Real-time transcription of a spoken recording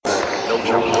No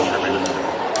challenges remaining.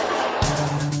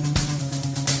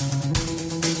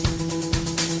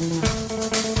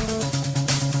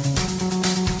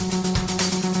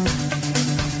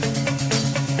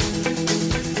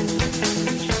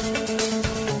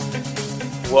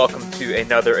 Welcome to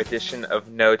another edition of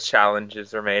No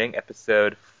Challenges Remaining,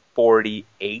 episode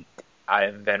 48. I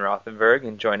am Ben Rothenberg,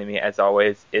 and joining me, as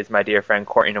always, is my dear friend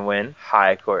Courtney Nguyen.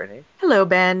 Hi, Courtney. Hello,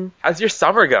 Ben. How's your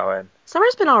summer going?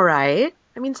 Summer's been all right.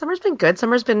 I mean, summer's been good.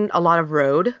 Summer's been a lot of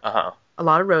road. Uh-huh. A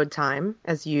lot of road time,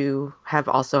 as you have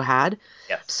also had.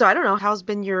 Yes. So I don't know, how's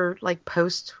been your,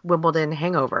 post-Wimbledon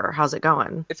hangover? How's it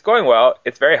going? It's going well.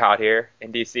 It's very hot here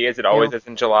in D.C., as it always Ew. is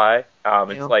in July.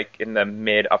 It's Ew. in the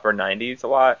mid-upper 90s a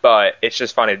lot. But it's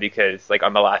just funny because,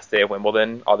 on the last day of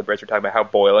Wimbledon, all the Brits were talking about how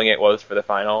boiling it was for the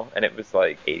final, and it was,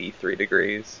 83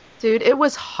 degrees. Dude, it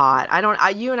was hot.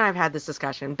 You and I have had this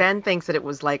discussion. Ben thinks that it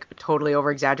was, totally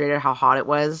over-exaggerated how hot it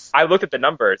was. I looked at the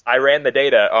numbers. I ran the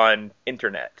data on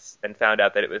internets and found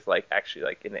out that it was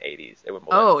actually in the 80s at Wimbledon.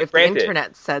 Oh, if Granted, the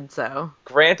internet said so.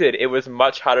 Granted, it was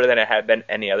much hotter than it had been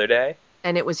any other day.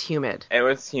 And it was humid. And it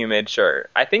was humid, sure.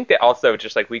 I think that also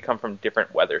just we come from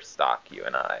different weather stock, you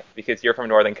and I, because you're from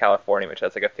Northern California, which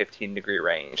has a 15-degree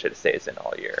range that stays in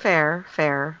all year. Fair.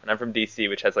 And I'm from DC,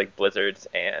 which has blizzards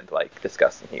and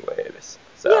disgusting heat waves.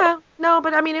 So. Yeah, no,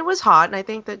 but I mean, it was hot, and I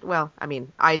think that,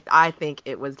 I think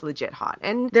it was legit hot.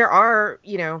 And there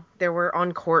were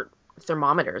on-court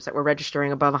thermometers that were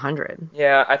registering above 100.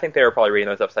 Yeah, I think they were probably reading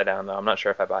those upside down, though. I'm not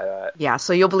sure if I buy that. Yeah,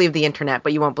 so you'll believe the internet,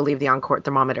 but you won't believe the on-court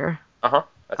thermometer. Uh-huh.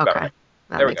 That's about Okay, right.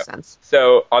 that There we makes go. sense.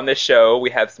 So on this show, we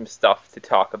have some stuff to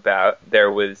talk about.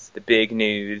 There was the big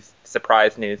news,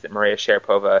 surprise news, that Maria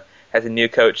Sharapova has a new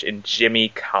coach in Jimmy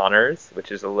Connors,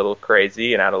 which is a little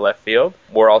crazy and out of left field.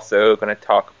 We're also going to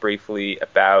talk briefly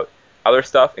about other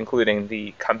stuff, including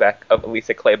the comeback of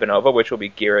Elisa Klebanova, which will be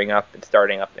gearing up and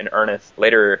starting up in earnest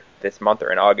later this month,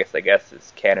 or in August, I guess,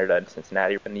 as Canada and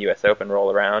Cincinnati and the U.S. Open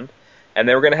roll around. And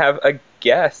then we're going to have a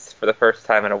guest for the first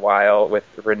time in a while with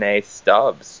Renee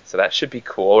Stubbs. So that should be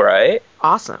cool, right?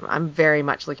 Awesome. I'm very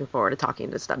much looking forward to talking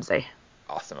to Stubbsy.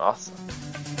 Awesome.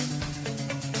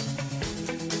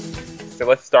 So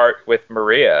let's start with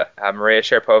Maria. Maria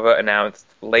Sharapova announced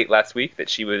late last week that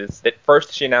she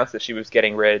announced that she was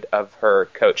getting rid of her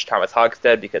coach Thomas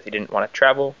Hogstead because he didn't want to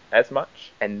travel as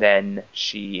much. And then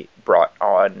she brought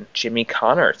on Jimmy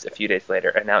Connors a few days later,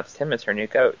 announced him as her new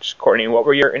coach. Courtney, what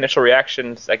were your initial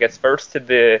reactions, I guess, first to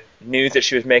the news that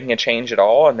she was making a change at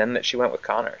all, and then that she went with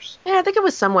Connors? Yeah, I think it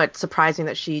was somewhat surprising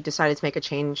that she decided to make a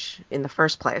change in the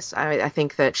first place. I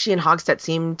think that she and Hogstead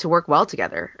seemed to work well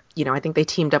together. I think they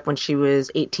teamed up when she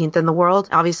was 18th in the world,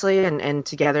 obviously, and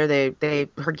together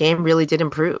her game really did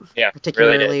improve. Yeah,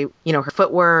 particularly, really did. Her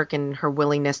footwork and her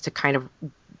willingness to kind of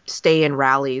stay in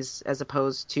rallies as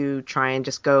opposed to try and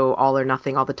just go all or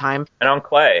nothing all the time. And on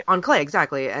clay. On clay,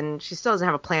 exactly. And she still doesn't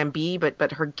have a plan B,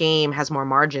 but her game has more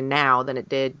margin now than it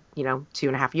did,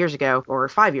 2.5 years ago or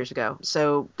 5 years ago.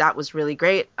 So that was really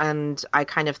great. And I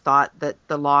kind of thought that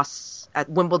the loss at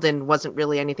Wimbledon wasn't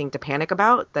really anything to panic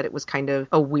about, that it was kind of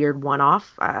a weird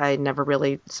one-off. I never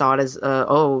really saw it as,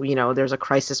 there's a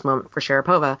crisis moment for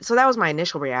Sharapova. So that was my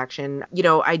initial reaction.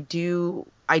 I do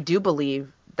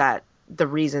believe that the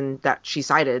reason that she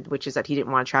cited, which is that he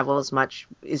didn't want to travel as much,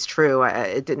 is true.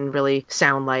 It didn't really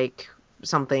sound like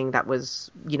something that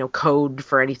was, code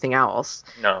for anything else.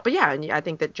 No. But yeah, I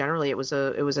think that generally it was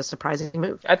a surprising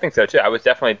move. I think so too.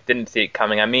 I didn't see it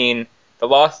coming. I mean, the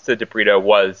loss to De Brito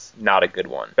was not a good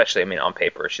one, especially, on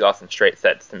paper. She lost in straight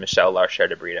sets to Michelle Larcher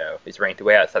De Brito, who's ranked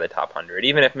way outside the top 100.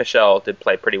 Even if Michelle did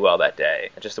play pretty well that day,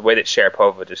 just the way that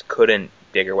Sharapova just couldn't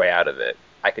dig her way out of it,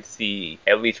 I could see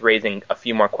at least raising a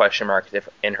few more question marks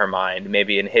in her mind,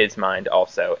 maybe in his mind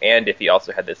also, and if he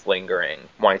also had this lingering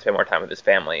wanting to spend more time with his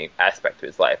family aspect to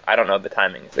his life. I don't know if the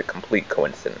timing is a complete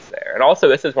coincidence there. And also,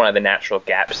 this is one of the natural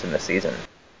gaps in the season,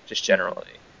 just generally.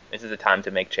 This is a time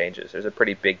to make changes. There's a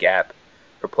pretty big gap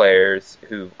for players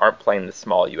who aren't playing the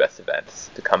small U.S. events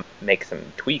to come make some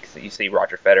tweaks. You see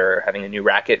Roger Federer having a new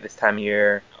racket this time of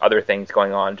year, other things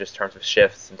going on just in terms of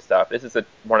shifts and stuff. This is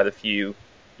one of the few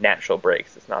natural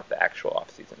breaks. It's not the actual off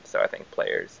season, so I think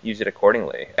players use it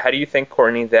accordingly. How do you think,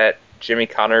 Courtney, that Jimmy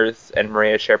Connors and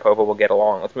Maria Sharapova will get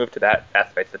along? Let's move to that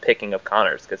aspect, the picking of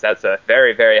Connors, because that's a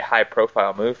very, very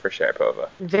high-profile move for Sharapova.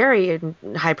 Very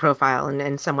high profile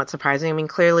and somewhat surprising. I mean,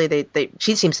 clearly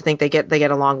she seems to think they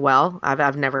get along well.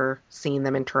 I've never seen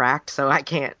them interact, so I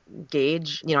can't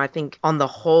gauge. I think on the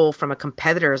whole, from a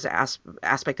competitor's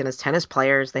aspect and as tennis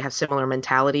players, they have similar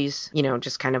mentalities.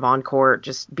 Just kind of on court,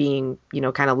 just being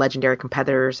kind of legendary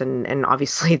competitors, and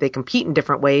obviously they compete in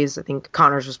different ways. I think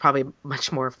Connors was probably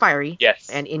much more fiery angry Yes.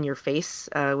 and in your face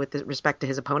with respect to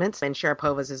his opponents. And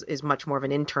Sharapova's is much more of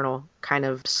an internal kind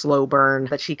of slow burn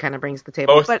that she kind of brings to the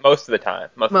table. Most of the time.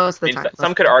 Most of the time.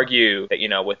 Some could argue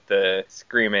that, with the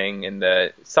screaming and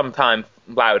the sometimes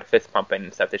loud fist pumping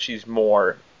and stuff, that she's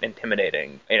more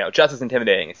intimidating, just as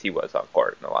intimidating as he was on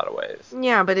court in a lot of ways.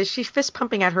 Yeah, but is she fist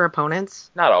pumping at her opponents?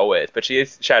 Not always, but she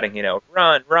is shouting,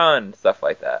 run, run, stuff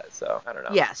like that. So I don't know.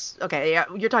 Yes. Okay. Yeah.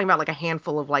 You're talking about like a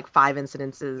handful of like 5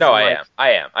 incidences. No, I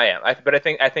am. But I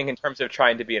think in terms of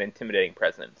trying to be an intimidating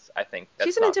presence, I think that's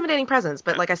she's an intimidating presence.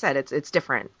 But like I said, it's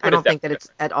different. I It is don't think that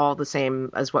definitely it's at all the same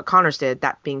as what Connors did.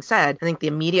 That being said, I think the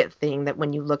immediate thing that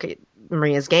when you look at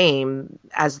Maria's game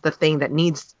as the thing that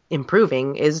needs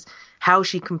improving is how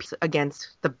she competes against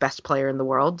the best player in the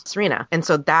world, Serena. And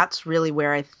so that's really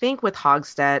where I think with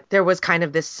Hogstead, there was kind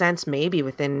of this sense maybe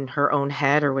within her own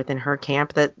head or within her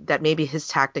camp that maybe his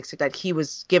tactics that he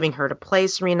was giving her to play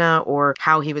Serena or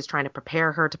how he was trying to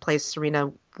prepare her to play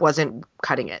Serena wasn't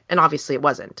cutting it. And obviously it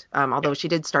wasn't. Although she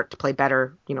did start to play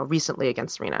better, recently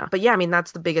against Serena. But yeah, I mean,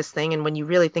 that's the biggest thing. And when you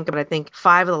really think about it, I think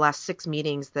 5 of the last 6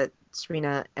 meetings that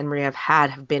Serena and Maria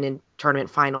have been in tournament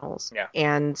finals. Yeah.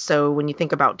 And so when you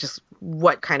think about just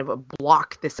what kind of a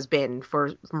block this has been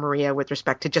for Maria with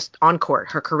respect to just on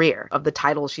court, her career, of the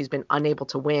titles she's been unable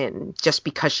to win just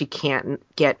because she can't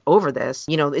get over this,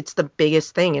 it's the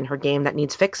biggest thing in her game that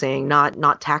needs fixing,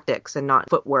 not tactics and not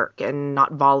footwork and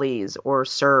not volleys or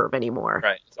serve anymore.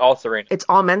 Right. It's all Serena. It's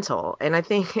all mental. And I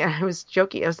think I was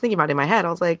thinking about it in my head. I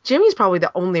was like, Jimmy's probably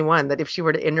the only one that if she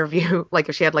were to interview, like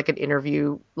if she had like an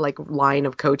interview, like line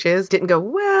of coaches, didn't go,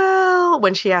 well,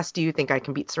 when she asked, do you think I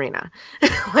can beat Serena?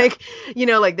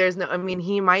 There's no, I mean,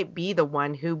 he might be the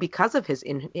one who, because of his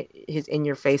in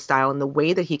your face style and the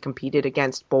way that he competed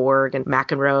against Borg and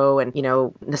McEnroe and,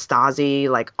 Nastase,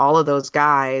 like all of those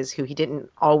guys who he didn't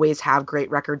always have great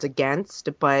records against,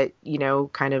 but,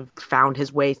 kind of found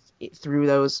his way through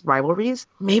those rivalries.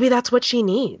 Maybe that's what she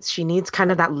needs. She needs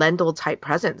kind of that Lendl type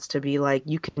presence to be like,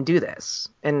 you can do this.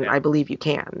 And I believe you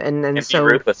can. And so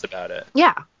be ruthless about it.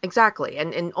 Yeah, exactly.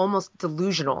 And almost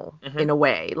delusional in a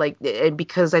way. Like,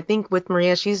 because I think with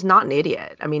Maria, she's not an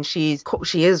idiot. I mean, she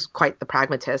is quite the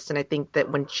pragmatist. And I think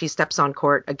that when she steps on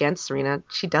court against Serena,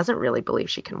 she doesn't really believe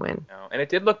she can win. No. And it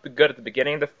did look good at the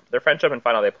beginning. Their French Open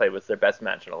final they played was their best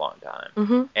match in a long time.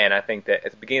 Mm-hmm. And I think that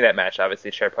at the beginning of that match,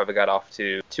 obviously Sharapova got off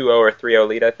to 2-0 or 3-0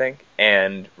 lead, I think,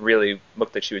 and really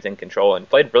looked like she was in control and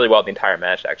played really well the entire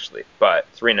match, actually. But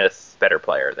Serena's better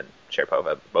player than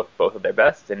Sharapova, both of their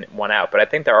best, and won out. But I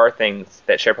think there are things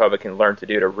that Sharapova can learn to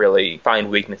do to really find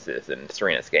weaknesses in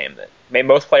Serena's game that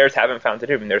most players haven't found to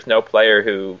do. I mean, there's no player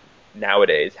who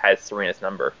nowadays has Serena's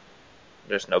number.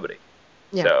 There's nobody.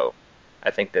 Yeah. So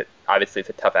I think that obviously it's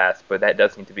a tough ask, but that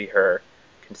does need to be her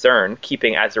concern,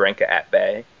 keeping Azarenka at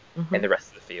bay and the rest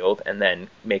of the field, and then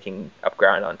making up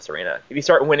ground on Serena. If you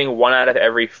start winning 1 out of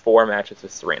every 4 matches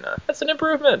with Serena, that's an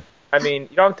improvement. I mean,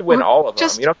 you don't have to win all of them.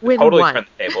 You don't have to totally turn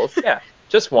the tables. Yeah,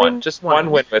 just one.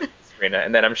 One win with Serena,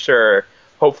 and then I'm sure,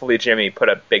 hopefully, Jimmy put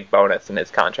a big bonus in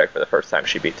his contract for the first time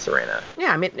she beat Serena.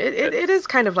 Yeah, I mean, it is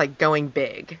kind of like going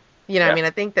big. I mean, I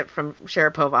think that from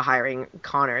Sharapova hiring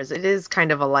Connors, it is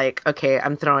kind of a like, okay,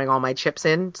 I'm throwing all my chips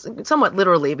in, somewhat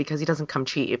literally, because he doesn't come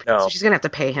cheap. No. So she's going to have to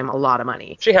pay him a lot of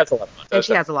money. She has a lot of money. And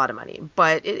she has a lot of money.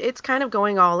 But it's kind of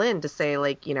going all in to say,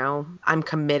 like, I'm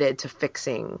committed to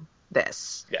fixing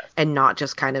this. Yes. And not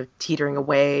just kind of teetering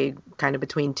away kind of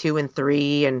between 2 and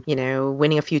 3 and,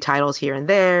 winning a few titles here and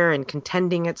there and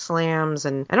contending at slams.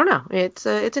 And I don't know. It's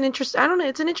an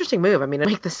interesting move. I mean, I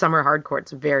make the summer hard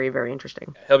courts very, very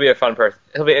interesting. He'll be a fun person.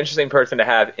 He'll be an interesting person to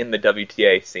have in the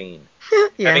WTA scene.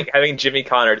 Yeah. Having Jimmy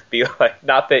Connors be like,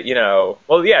 not that,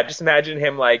 just imagine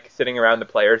him like sitting around the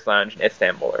players' lounge in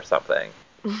Istanbul or something.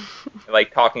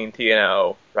 Like talking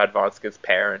to, Radwanska's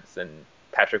parents and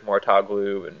Patrick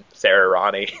Mouratoglou and Sarah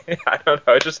Ronnie. I don't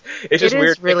know. It's just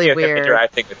weird. Really weird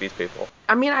interacting with these people.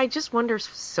 I mean, I just wonder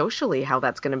socially how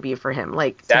that's going to be for him.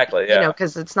 Like, exactly, yeah.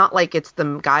 Because it's not like it's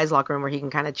the guys' locker room where he can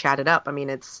kind of chat it up. I mean,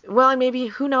 and maybe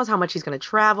who knows how much he's going to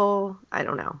travel. I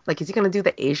don't know. Like, is he going to do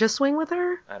the Asia swing with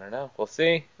her? I don't know. We'll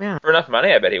see. Yeah. For enough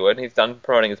money, I bet he would. He's done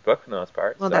promoting his book for the most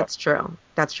part. Well, so. That's true.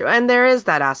 That's true. And there is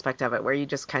that aspect of it where you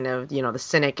just kind of, the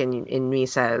cynic in me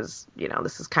says,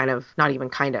 this is kind of, not even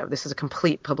kind of, this is a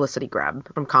complete publicity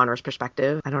grab from Connor's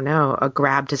perspective. I don't know, a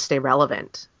grab to stay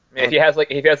relevant. I mean, if he has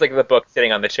the book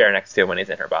sitting on the chair next to him when he's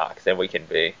in her box, then we can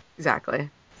be exactly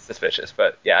suspicious.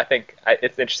 But yeah, I think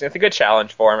it's interesting. It's a good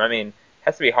challenge for him. I mean, it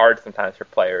has to be hard sometimes for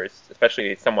players,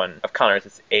 especially someone of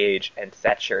Connor's age and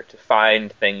stature, to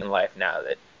find things in life now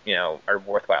that are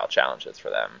worthwhile challenges for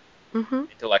them,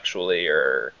 intellectually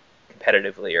or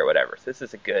competitively or whatever. So this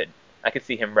is a good I could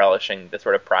see him relishing the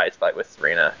sort of prize fight with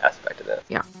Serena aspect of this.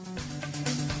 Yeah.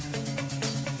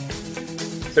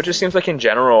 So it just seems like in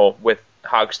general, with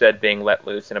Hogstead being let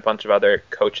loose and a bunch of other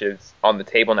coaches on the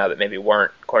table now that maybe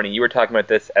weren't. Courtney, you were talking about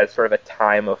this as sort of a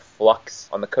time of flux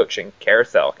on the coaching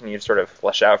carousel. Can you sort of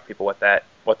flesh out for people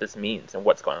what this means and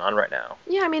what's going on right now?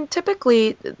 Yeah, I mean,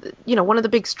 typically, one of the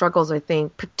big struggles, I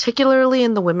think, particularly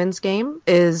in the women's game,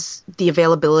 is the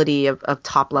availability of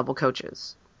top-level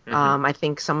coaches. Mm-hmm. I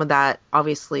think some of that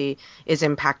obviously is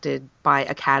impacted by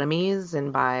academies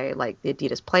and by like the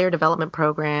Adidas player development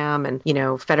program and,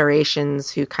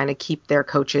 federations who kind of keep their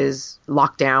coaches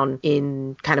locked down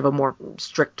in kind of a more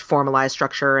strict formalized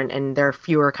structure. And there are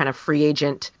fewer kind of free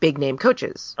agent big name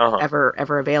coaches ever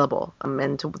available.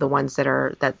 And the ones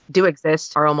that do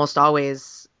exist are almost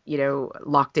always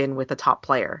locked in with a top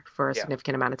player for a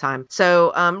significant amount of time.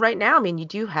 So right now, I mean, you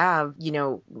do have,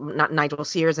 not Nigel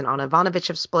Sears and Anna Ivanovic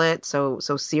have split. So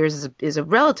Sears is a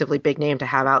relatively big name to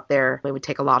have out there. It would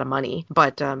take a lot of money,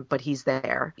 but he's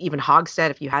there. Even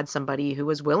Hogstead, if you had somebody who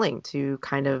was willing to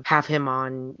kind of have him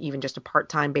on even just a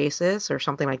part-time basis or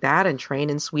something like that and train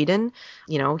in Sweden,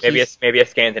 maybe a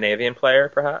Scandinavian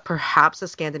player, perhaps a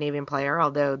Scandinavian player,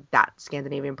 although that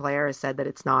Scandinavian player has said that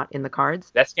it's not in the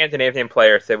cards. That Scandinavian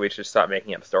player said we should stop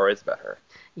making up stories about her.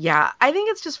 Yeah, I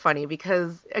think it's just funny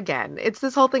because, again, it's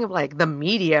this whole thing of like the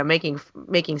media making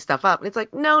stuff up. And it's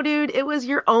like, no, dude, it was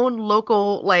your own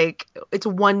local, like, it's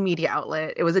one media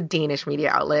outlet. It was a Danish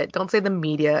media outlet. Don't say the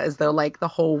media as though like the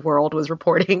whole world was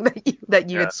reporting that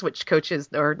you had switched coaches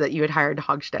or that you had hired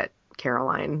Hogstead,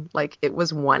 Caroline. Like, it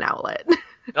was one outlet.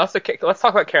 And also, let's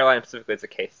talk about Caroline specifically as a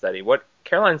case study.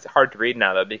 Caroline's hard to read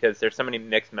now, though, because there's so many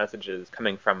mixed messages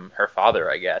coming from her father,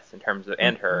 I guess, in terms of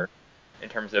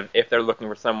if they're looking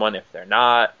for someone, if they're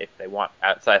not, if they want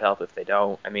outside help, if they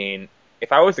don't. I mean,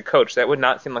 if I was a coach, that would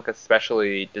not seem like a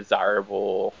especially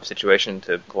desirable situation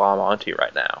to glom onto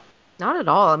right now. Not at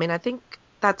all. I mean, I think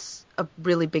that's a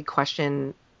really big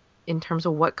question in terms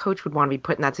of what coach would want to be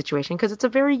put in that situation, because it's a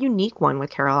very unique one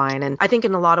with Caroline. And I think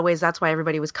in a lot of ways, that's why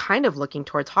everybody was kind of looking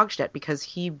towards Hogstead, because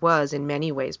he was in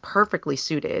many ways perfectly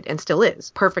suited, and still is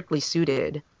perfectly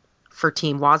suited for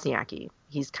Team Wozniacki.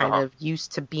 He's kind of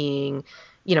used to being,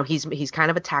 he's kind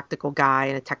of a tactical guy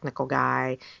and a technical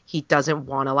guy. He doesn't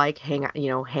want to like hang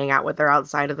out with her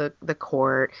outside of the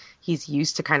court. He's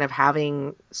used to kind of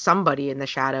having somebody in the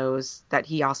shadows that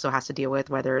he also has to deal with,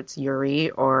 whether it's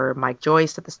Yuri or Mike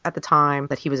Joyce at the time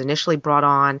that he was initially brought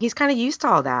on. He's kind of used to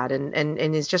all that and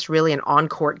is just really an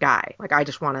on-court guy. Like, I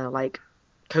just want to like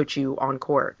coach you on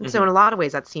court. And so in a lot of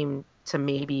ways that seemed to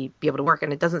maybe be able to work,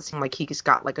 and it doesn't seem like he's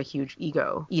got like a huge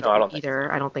ego either. No,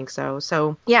 I don't think so.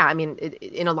 So yeah, I mean,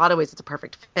 in a lot of ways it's a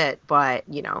perfect fit, but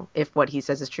if what he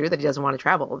says is true, that he doesn't want to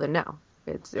travel, then no.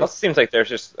 It also seems like there's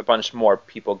just a bunch more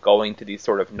people going to these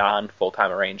sort of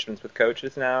non-full-time arrangements with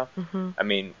coaches now. Mm-hmm. I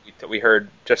mean, we heard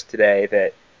just today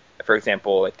that, for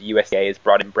example, like the USCA has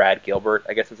brought in Brad Gilbert,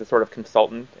 I guess, as a sort of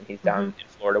consultant, and he's down in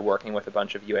Florida working with a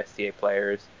bunch of USCA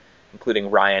players, including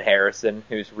Ryan Harrison,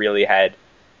 who's really had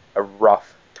a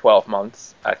rough 12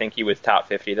 months. I think he was top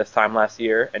 50 this time last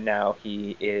year, and now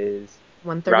he is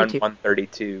around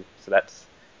 132. So that's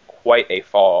quite a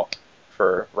fall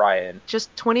for Ryan.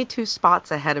 Just 22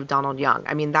 spots ahead of Donald Young.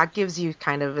 I mean, that gives you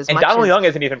kind of and Donald Young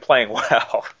isn't even playing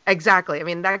well. Exactly. I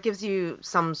mean, that gives you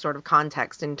some sort of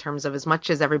context in terms of, as much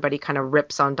as everybody kind of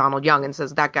rips on Donald Young and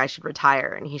says that guy should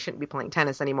retire and he shouldn't be playing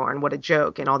tennis anymore and what a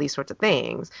joke and all these sorts of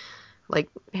things. Like,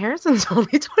 Harrison's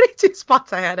only 22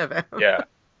 spots ahead of him. Yeah.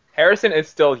 Harrison is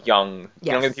still young,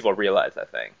 younger than people realize, I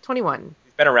think. 21.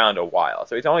 He's been around a while,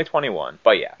 so he's only 21.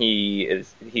 But yeah,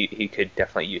 he could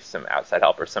definitely use some outside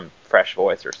help or some fresh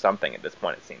voice or something at this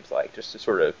point, it seems like, just to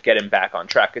sort of get him back on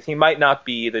track. Because he might not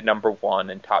be the number 1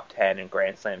 and top 10 and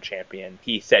Grand Slam champion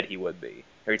he said he would be,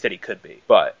 or he said he could be.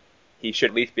 But he should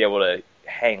at least be able to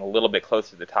hang a little bit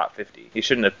closer to the top 50. He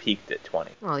shouldn't have peaked at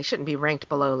 20. Well, he shouldn't be ranked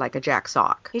below like a Jack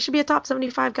Sock. He should be a top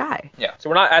 75 guy. Yeah. So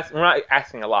we're not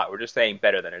asking a lot. We're just saying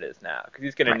better than it is now, because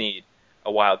he's going to need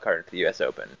a wild card to the U.S.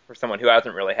 Open for someone who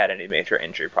hasn't really had any major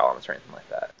injury problems or anything like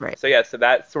that. Right. So yeah, so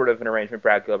that's sort of an arrangement.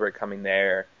 Brad Gilbert coming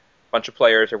there. A bunch of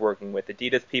players are working with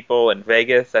Adidas people in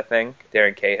Vegas, I think.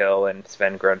 Darren Cahill and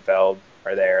Sven Grunfeld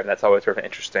are there, and that's always sort of an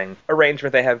interesting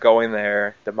arrangement they have going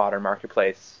there. The modern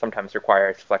marketplace sometimes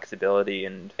requires flexibility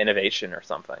and innovation or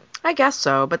something. I guess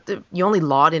so, but you only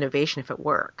laud innovation if it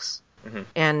works. Mm-hmm.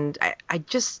 And I'm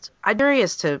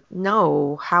curious to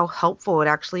know how helpful it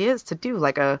actually is to do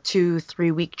like a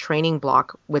 2-3 week training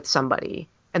block with somebody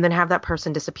and then have that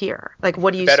person disappear. Like,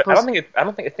 what do you suppose?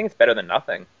 I think it's better than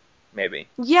nothing. Maybe.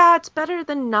 Yeah, it's better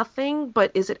than nothing,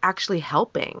 but is it actually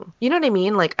helping? You know what I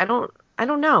mean? Like, I I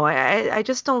don't know. I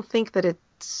just don't think that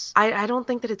I don't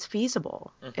think that it's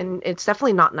feasible. And it's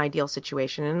definitely not an ideal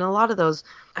situation. And a lot of those,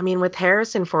 I mean, with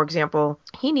Harrison, for example,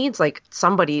 he needs like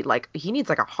somebody, like he needs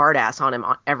like a hard ass on him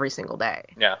every single day.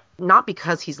 Yeah. Not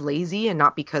because he's lazy and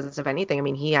not because of anything. I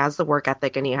mean, he has the work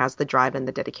ethic and he has the drive and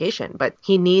the dedication, but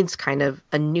he needs kind of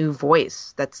a new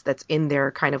voice that's in there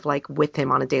kind of like with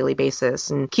him on a daily basis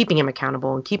and keeping him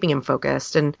accountable and keeping him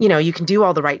focused. And, you know, you can do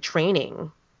all the right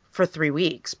training for 3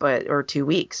 weeks, or 2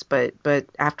 weeks, but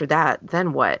after that,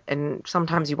 then what? And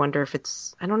sometimes you wonder if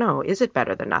it's, I don't know, is it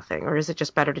better than nothing? Or is it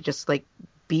just better to just like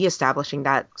be establishing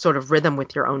that sort of rhythm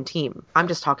with your own team? I'm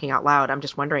just talking out loud. I'm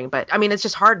just wondering. But I mean, it's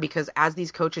just hard because as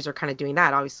these coaches are kind of doing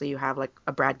that, obviously you have like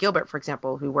a Brad Gilbert, for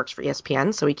example, who works for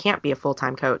ESPN, so he can't be a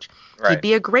full-time coach. Right. He'd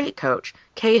be a great coach.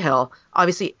 Cahill,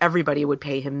 obviously everybody would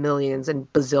pay him millions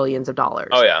and bazillions of dollars.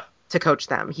 Oh, yeah. To coach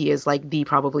them. He is like the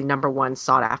probably number one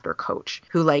sought after coach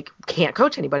who like can't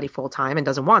coach anybody full time and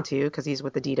doesn't want to because he's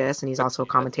with Adidas and he's also a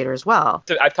commentator as well.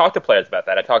 So I've talked to players about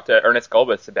that. I talked to Ernest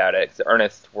Gulbis about it because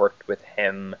Ernest worked with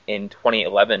him in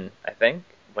 2011, I think,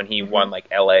 when he won like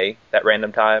LA that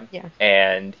random time. Yeah.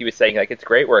 And he was saying like it's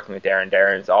great working with Darren.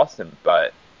 Darren's awesome,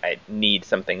 but I need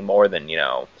something more than, you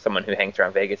know, someone who hangs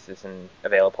around Vegas isn't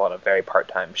available on a very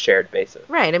part-time shared basis.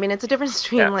 Right. I mean, it's a difference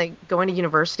between like going to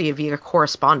university via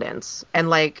correspondence and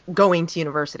like going to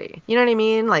university. You know what I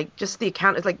mean? Like just the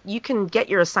account, it's like you can get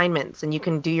your assignments and you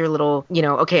can do your little, you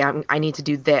know, okay, I need to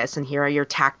do this and here are your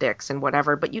tactics and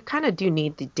whatever, but you kind of do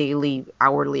need the daily,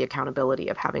 hourly accountability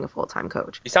of having a full-time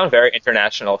coach. You sound very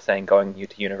international saying going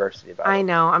to university about it. I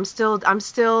know. I'm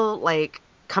still like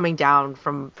coming down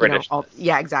from Britishness.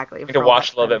 Yeah, exactly. You need to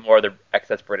wash a little bit more of the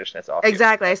excess Britishness off.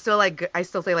 Exactly. I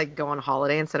still say like go on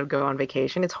holiday instead of go on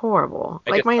vacation. It's horrible.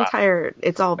 Like my entire,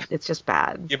 it's just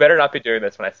bad. You better not be doing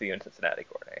this when I see you in Cincinnati,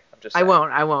 Courtney. I'm just saying.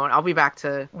 I won't. I'll be back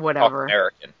to whatever. Talk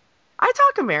American. I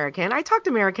talk American. I talked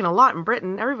American a lot in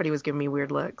Britain. Everybody was giving me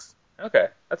weird looks. Okay,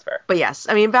 that's fair. But yes,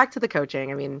 I mean, back to the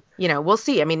coaching. I mean, you know, we'll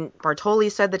see. I mean,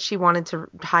 Bartoli said that she wanted to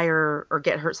hire or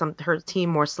get her team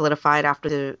more solidified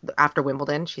after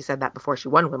Wimbledon. She said that before she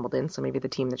won Wimbledon, so maybe the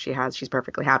team that she has, she's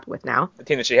perfectly happy with now. The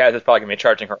team that she has is probably going to be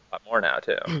charging her a lot more now,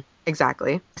 too.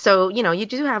 Exactly. So, you know, you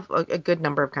do have a good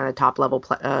number of kind of top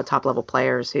level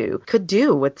players who could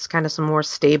do with kind of some more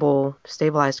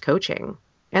stabilized coaching.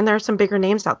 And there are some bigger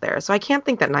names out there. So I can't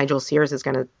think that Nigel Sears is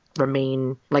going to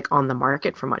remain like on the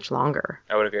market for much longer.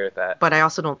 I would agree with that. But I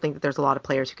also don't think that there's a lot of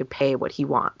players who could pay what he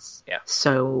wants. Yeah.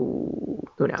 So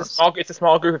who knows? It's a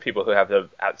small group of people who have the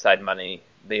outside money,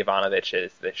 the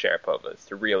Ivanoviches, the Sharapovas,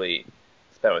 to really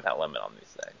spend without limit on these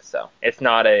things. So it's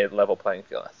not a level playing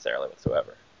field necessarily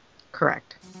whatsoever.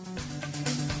 Correct.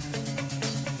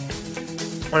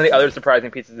 One of the other surprising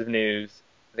pieces of news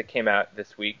that came out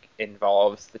this week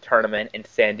involves the tournament in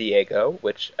San Diego,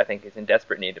 which I think is in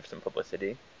desperate need of some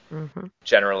publicity,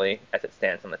 generally, as it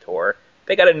stands on the tour.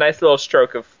 They got a nice little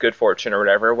stroke of good fortune or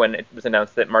whatever when it was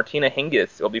announced that Martina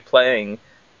Hingis will be playing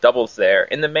doubles there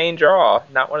in the main draw,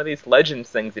 not one of these Legends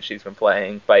things that she's been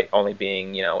playing, by only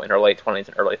being, you know, in her late 20s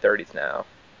and early 30s now,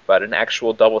 but an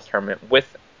actual doubles tournament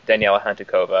with Daniela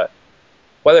Hantuchova.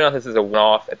 Whether or not this is a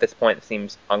one-off at this point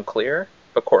seems unclear.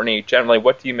 But Courtney, generally,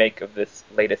 what do you make of this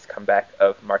latest comeback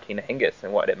of Martina Hingis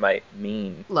and what it might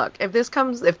mean? Look, if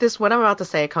what I'm about to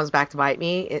say comes back to bite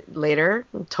me later,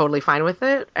 I'm totally fine with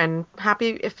it and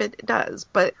happy if it does.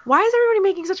 But why is everybody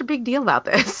making such a big deal about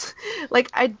this? Like,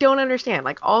 I don't understand.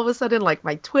 Like, all of a sudden, like,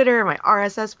 my Twitter, my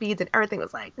RSS feeds and everything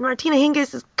was like, Martina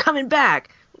Hingis is coming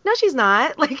back. No, she's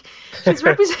not. Like,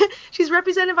 she's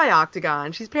represented by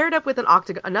Octagon. She's paired up with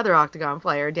another Octagon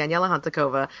player, Daniela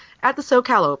Hantuchova, at the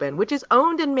SoCal Open, which is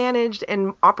owned and managed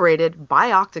and operated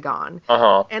by Octagon.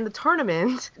 And the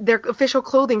tournament, their official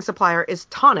clothing supplier is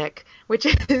Tonic, which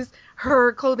is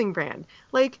her clothing brand.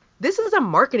 Like, this is a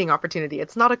marketing opportunity.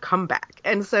 It's not a comeback.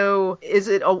 And so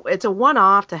it's a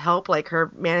one-off to help, like, her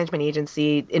management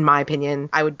agency, in my opinion.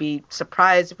 I would be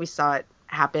surprised if we saw it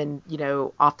happen, you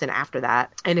know, often after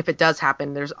that. And if it does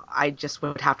happen, I just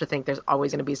would have to think there's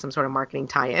always going to be some sort of marketing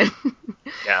tie-in.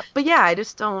 Yeah. But yeah, I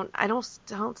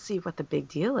don't see what the big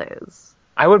deal is.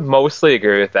 I would mostly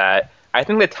agree with that. I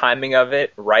think the timing of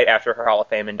it right after her Hall of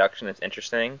Fame induction is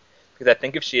interesting, because I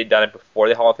think if she had done it before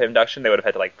the Hall of Fame induction, they would have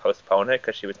had to like postpone it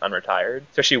because she was unretired.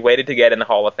 So she waited to get in the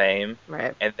Hall of Fame,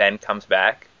 right, and then comes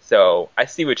back. So I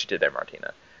see what you did there,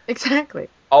 Martina. Exactly.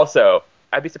 Also,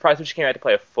 I'd be surprised if she came out to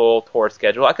play a full tour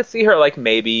schedule. I could see her like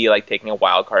maybe like taking a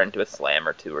wild card into a slam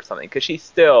or two or something, because she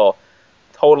still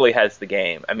totally has the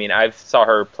game. I mean, I saw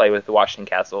her play with the Washington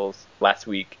Castles last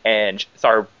week and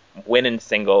saw her win in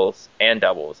singles and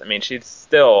doubles. I mean, she's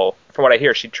still, from what I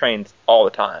hear, she trains all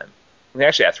the time. We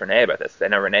actually asked Renee about this, because I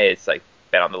know Renee is like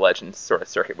been on the Legends sort of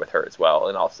circuit with her as well,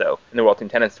 and also in the World Team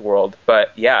Tennis world.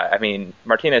 But yeah, I mean,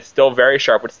 Martina is still very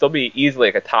sharp, would still be easily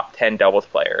like a top 10 doubles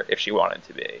player if she wanted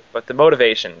to be. But the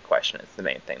motivation question is the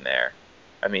main thing there.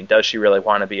 I mean, does she really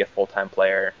want to be a full-time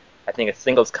player? I think a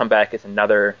singles comeback is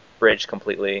another bridge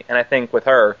completely. And I think with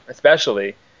her,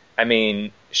 especially, I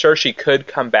mean, sure, she could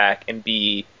come back and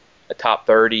be a top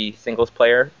 30 singles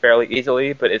player fairly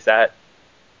easily, but is that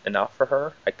enough for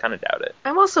her? I kind of doubt it.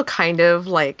 I'm also kind of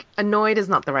like, annoyed is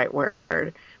not the right word,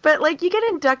 but like, you get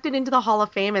inducted into the Hall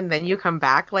of Fame and then you come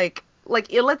back, let's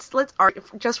argue,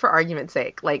 just for argument's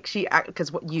sake, like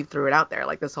because you threw it out there,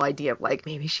 like this whole idea of like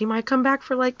maybe she might come back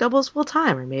for like doubles full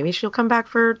time, or maybe she'll come back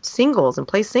for singles and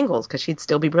play singles because she'd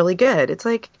still be really good. It's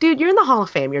like, dude, you're in the Hall of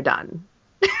Fame, you're done.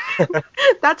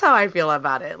 That's how I feel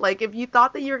about it. Like, if you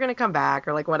thought that you were going to come back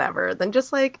or like whatever, then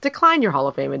just like decline your Hall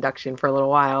of Fame induction for a little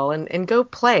while and go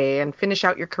play and finish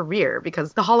out your career,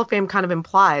 because the Hall of Fame kind of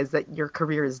implies that your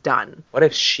career is done. What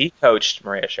if she coached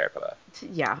Maria Sharapova?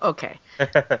 Yeah, okay.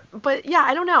 But yeah,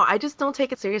 I don't know. I just don't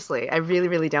take it seriously. I really,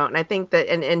 really don't. And I think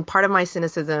that, and part of my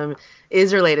cynicism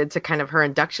is related to kind of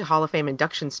her Hall of Fame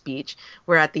induction speech,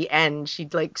 where at the end she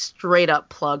like straight up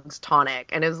plugs Tonic,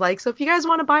 and it was like, so if you guys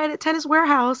want to buy it at Tennis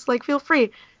Warehouse, like feel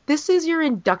free. This is your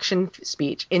induction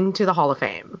speech into the Hall of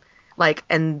Fame. Like,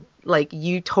 and like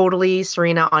you totally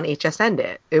Serena on HSN'd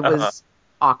it. It was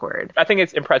awkward. I think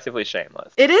it's impressively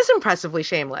shameless. It is impressively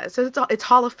shameless. It's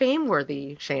Hall of Fame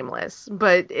worthy shameless,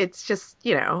 but it's just,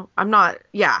 you know,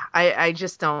 I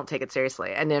just don't take it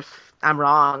seriously. And if I'm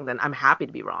wrong, then I'm happy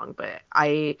to be wrong, but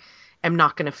I am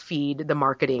not going to feed the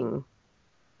marketing,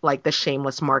 like the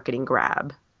shameless marketing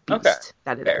grab beast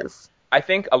that it is. I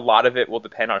think a lot of it will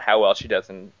depend on how well she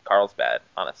does in Carlsbad,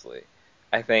 honestly.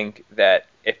 I think that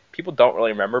if people don't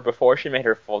really remember, before she made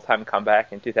her full-time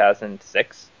comeback in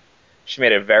 2006, she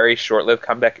made a very short-lived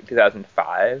comeback in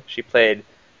 2005. She played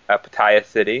Pattaya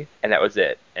City, and that was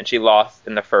it. And she lost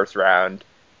in the first round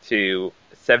to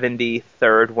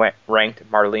 73rd ranked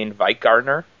Marlene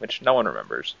Weitgardner, which no one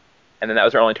remembers. And then that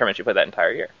was her only tournament she played that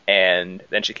entire year. And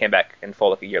then she came back in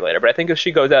full like a year later. But I think if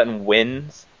she goes out and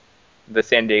wins the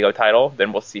San Diego title,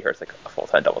 then we'll see her as like a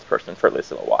full-time doubles person for at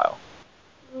least a little while.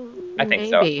 I think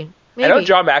so. Maybe. I know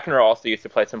John McEnroe also used to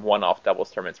play some one-off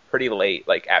doubles tournaments pretty late,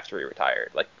 like after he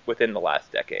retired, like within the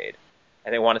last decade.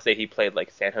 And they want to say he played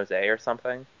like San Jose or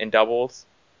something in doubles.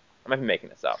 I might be making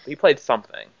this up. He played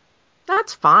something.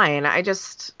 That's fine. I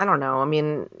don't know. I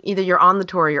mean, either you're on the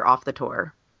tour or you're off the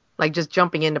tour. Like just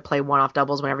jumping in to play one-off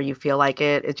doubles whenever you feel like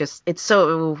it. It's just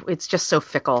so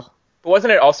fickle. But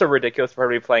wasn't it also ridiculous for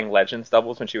her to be playing Legends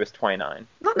doubles when she was 29?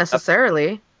 Not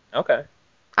necessarily. Okay.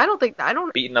 I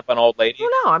don't beating up on old ladies. I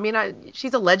don't know. I mean,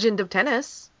 she's a legend of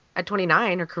tennis. At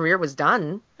 29, her career was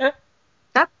done. Yeah.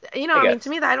 That, you know, I mean, to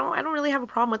me, I don't really have a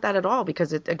problem with that at all,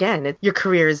 because your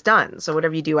career is done. So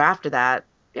whatever you do after that,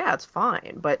 yeah, it's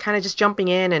fine. But kind of just jumping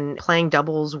in and playing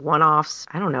doubles, one-offs,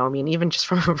 I don't know. I mean, even just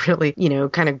from a really, you know,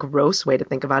 kind of gross way to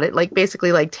think about it, like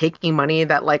basically like taking money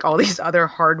that like all these other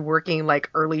hardworking, like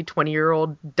early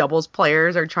 20-year-old doubles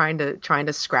players are trying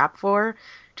to scrap for.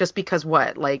 Just because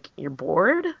what? Like, you're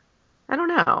bored? I don't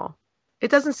know. It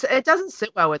doesn't sit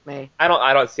well with me. I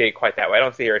don't see it quite that way. I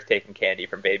don't see her as taking candy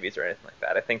from babies or anything like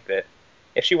that. I think that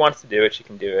if she wants to do it, she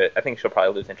can do it. I think she'll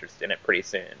probably lose interest in it pretty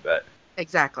soon, but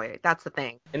exactly, that's the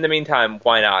thing. In the meantime,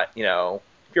 why not? You know,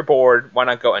 if you're bored, why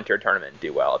not go enter a tournament and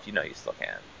do well if you know you still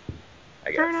can?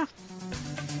 I guess. Fair enough.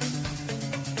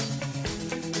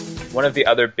 One of the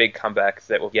other big comebacks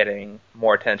that will be getting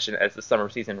more attention as the summer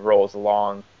season rolls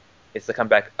along is the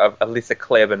comeback of Elisa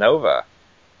Klebanova,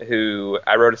 who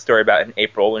I wrote a story about in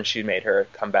April when she made her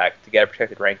comeback to get a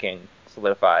protected ranking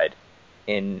solidified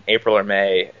in April or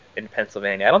May in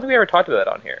Pennsylvania. I don't think we ever talked about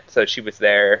that on here. So she was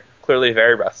there, clearly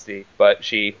very rusty, but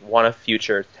she won a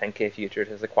futures, 10K futures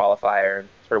as a qualifier, and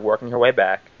started working her way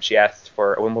back. She asked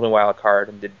for a Wimbledon wild card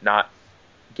and did not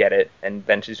get it, and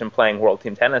then she's been playing World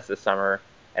Team Tennis this summer,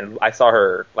 and I saw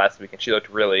her last week, and she looked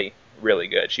really, really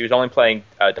good. She was only playing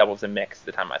doubles and mixed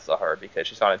the time I saw her, because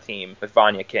she's on a team with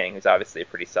Vanya King, who's obviously a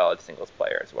pretty solid singles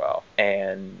player as well.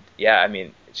 And yeah, I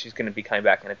mean, she's going to be coming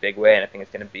back in a big way, and I think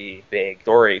it's going to be a big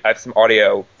story. I have some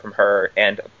audio from her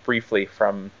and briefly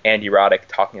from Andy Roddick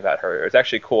talking about her. It was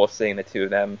actually cool seeing the two of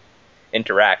them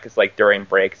interact, because like during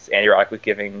breaks, Andy Roddick was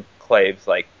giving Claves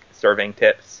like serving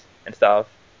tips and stuff,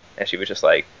 and she was just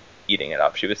like eating it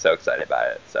up. She was so excited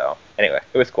about it. So anyway,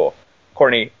 it was cool.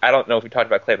 Courtney, I don't know if we talked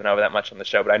about Klebanova that much on the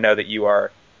show, but I know that you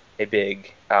are a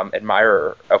big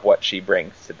admirer of what she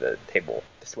brings to the table,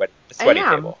 the sweaty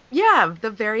table. Yeah,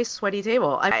 the very sweaty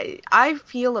table. I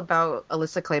feel about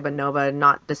Alyssa Klebanova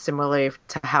not dissimilarly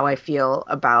to how I feel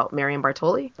about Marion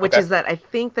Bartoli, which is that I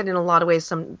think that in a lot of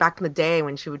ways, back in the day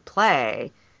when she would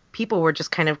play, people were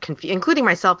just kind of confused, including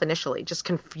myself initially, just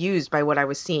confused by what I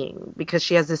was seeing, because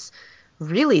she has this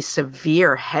really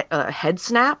severe head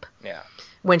snap. Yeah.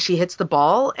 When she hits the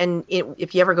ball, and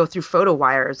if you ever go through photo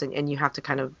wires and you have to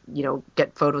kind of,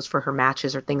 get photos for her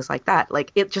matches or things like that,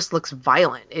 like, it just looks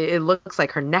violent. It looks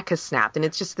like her neck has snapped, and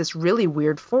it's just this really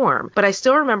weird form. But I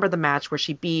still remember the match where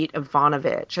she beat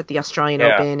Ivanovic at the Australian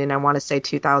Open in, I want to say,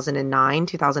 2009,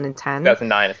 2010.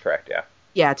 2009 is correct, yeah.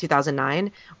 Yeah,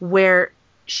 2009, where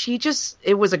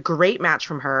it was a great match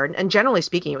from her, and generally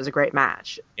speaking, it was a great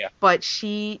match. Yeah. But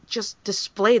she just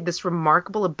displayed this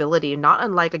remarkable ability, not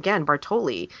unlike, again,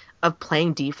 Bartoli, of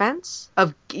playing defense.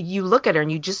 You look at her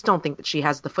and you just don't think that she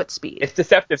has the foot speed. It's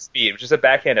deceptive speed, which is a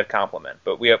backhanded compliment,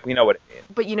 but we know what it means.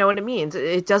 But you know what it means.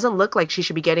 It doesn't look like she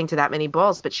should be getting to that many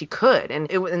balls, but she could.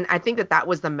 And I think that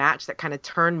was the match that kind of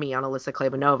turned me on Alyssa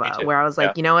Klebanova, where I was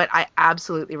like, you know what? I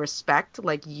absolutely respect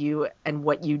like you and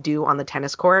what you do on the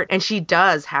tennis court. And she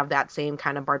does have that same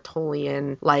kind of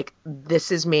Bartolian, like,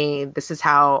 this is me. This is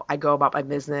how I go about my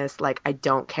business. Like, I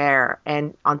don't care.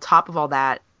 And on top of all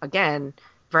that, again,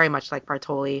 very much like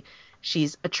Bartoli,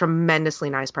 she's a tremendously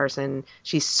nice person.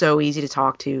 She's so easy to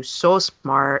talk to, so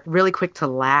smart, really quick to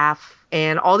laugh.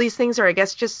 And all these things are, I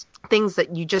guess, just things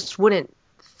that you just wouldn't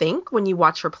think when you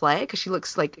watch her play, because she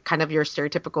looks like kind of your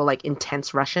stereotypical, like,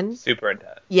 intense Russian. Super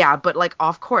intense. Yeah, but like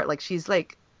off court, like she's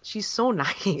so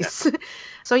nice.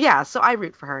 Yeah. So I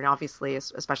root for her, and obviously,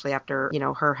 especially after,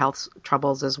 her health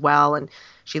troubles as well. And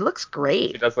she looks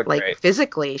great. She does look great.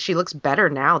 Physically, she looks better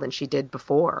now than she did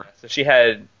before. So she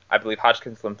had, I believe,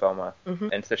 Hodgkin's lymphoma,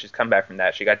 and so she's come back from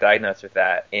that. She got diagnosed with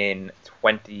that in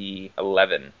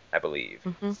 2011, I believe,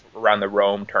 around the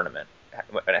Rome tournament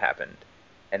when it happened.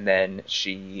 And then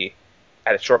she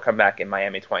had a short comeback in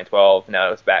Miami 2012. Now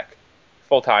it was back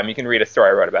full time. You can read a story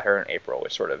I wrote about her in April,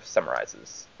 which sort of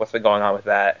summarizes what's been going on with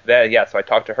that. So I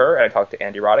talked to her, and I talked to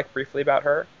Andy Roddick briefly about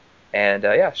her. And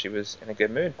she was in a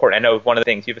good mood. I know one of the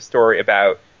things, you have a story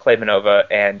about Klebanova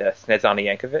and Snezana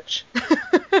Jankovic.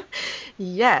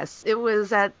 Yes, it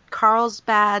was at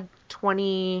Carlsbad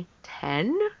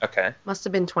 2010. Okay. Must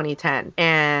have been 2010.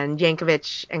 And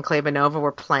Jankovic and Klebanova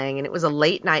were playing, and it was a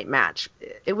late night match.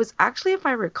 It was actually, if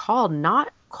I recall,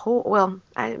 not cold. Well,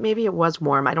 maybe it was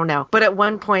warm. I don't know. But at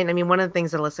one point, I mean, one of the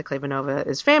things that Alyssa Klebanova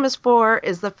is famous for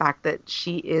is the fact that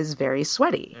she is very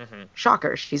sweaty.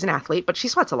 Shocker. She's an athlete, but she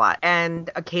sweats a lot. And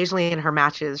occasionally in her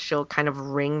matches, she'll kind of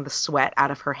wring the sweat out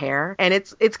of her hair. And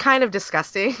it's kind of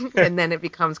disgusting. And then it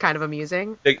becomes kind of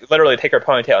amusing. They literally take her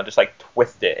ponytail and just like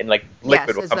twist it, and like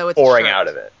liquid will come pouring out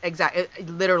of it. Exactly.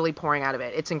 Literally pouring out of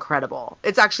it. It's incredible.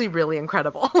 It's actually really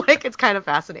incredible. Like, it's kind of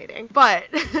fascinating. But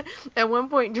at one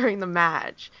point during the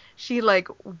match, she like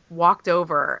walked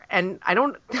over, and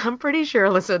I'm pretty sure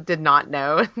Alyssa did not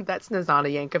know that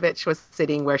Snezana Jankovic was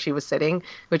sitting where she was sitting,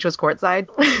 which was courtside.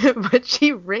 But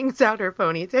she wrings out her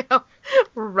ponytail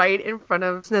right in front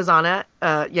of Snezana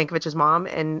Jankovic's mom,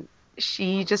 and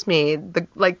she just made the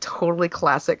like totally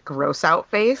classic gross out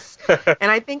face.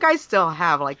 And I think I still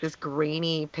have like this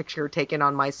grainy picture taken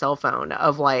on my cell phone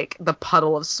of like the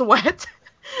puddle of sweat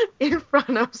in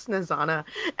front of Snezana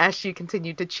as she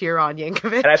continued to cheer on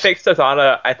Jankovic. And I think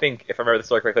Snezana, if I remember the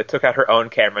story correctly, took out her own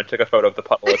camera and took a photo of the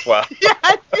puddle as well. Yeah,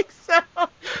 I think so.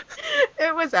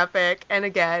 It was epic. And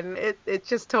again, it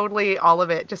just totally, all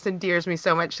of it just endears me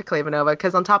so much to Klebanova,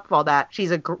 because on top of all that, she's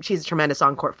a tremendous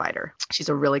on-court fighter. She's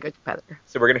a really good competitor.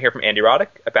 So we're going to hear from Andy Roddick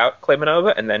about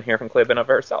Klebanova, and then hear from Klebanova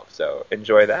herself. So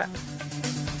enjoy that.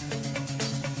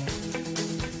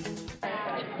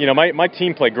 My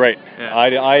team played great. Yeah.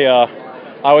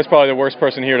 I was probably the worst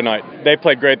person here tonight. They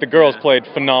played great. The girls played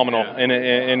phenomenal,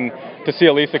 and to see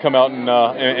Elisa come out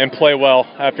and play well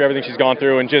after everything she's gone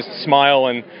through and just smile,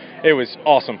 and it was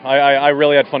awesome. I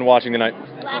really had fun watching tonight.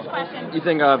 Last question. You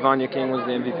think Vanya King was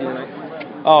the MVP tonight?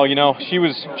 Oh, she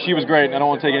was great. I don't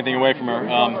want to take anything away from her.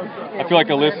 I feel like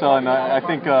Alyssa, and I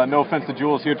think no offense to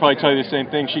Jules, he would probably tell you the same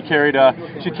thing. She carried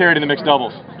in the mixed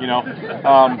doubles.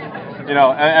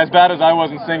 As bad as I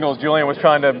was in singles, Julian was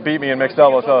trying to beat me in mixed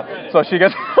doubles, so she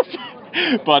gets.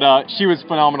 But she was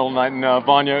phenomenal tonight, and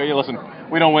Vanya, listen,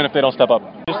 we don't win if they don't step up.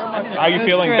 How are you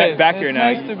feeling back here now?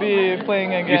 It's nice to be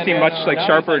playing again. You seem much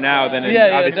sharper now than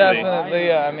obviously definitely.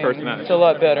 Yeah, I mean, it's a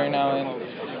lot better now.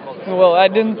 And well, I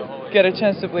didn't get a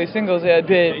chance to play singles yet,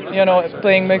 but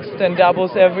playing mixed and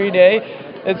doubles every day,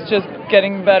 it's just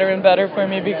getting better and better for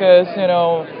me, because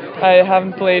I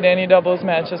haven't played any doubles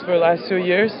matches for the last 2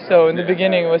 years, so in the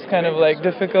beginning it was kind of like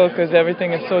difficult because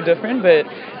everything is so different, but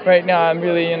right now I'm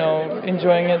really,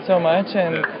 enjoying it so much,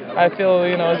 and I feel,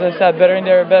 as I said, better and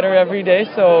better every day,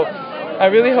 so I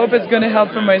really hope it's going to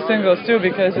help for my singles too,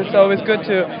 because it's always good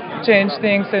to change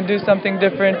things and do something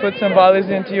different, put some volleys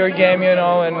into your game,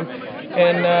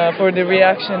 and for the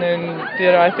reaction, and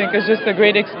I think it's just a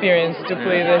great experience to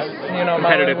play this,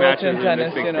 competitive matches in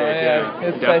tennis.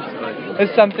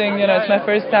 It's something, it's my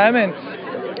first time, and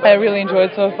I really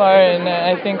enjoyed it so far, and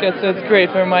I think it's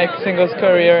great for my singles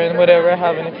career and whatever I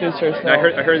have in the future. So. I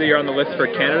heard that you're on the list for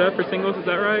Canada for singles, is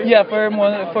that right? Yeah, for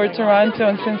Toronto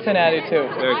and Cincinnati too.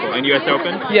 Very cool. And US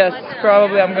Open? Yes,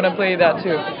 probably I'm going to play that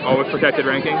too. Oh, with protected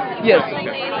ranking? Yes. Okay,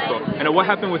 cool. And what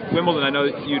happened with Wimbledon? I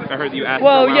heard you asked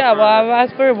for a wild card. I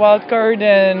asked for a wild card,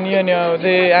 and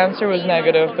the answer was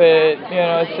negative, but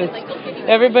it's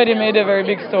everybody made a very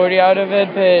big story out of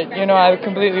it, but I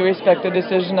completely respect the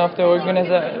decision of the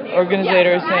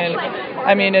organizators, and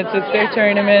I mean it's their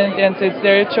tournament and it's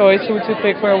their choice who to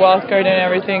pick for a wild card and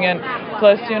everything, and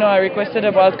plus I requested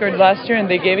a wild card last year and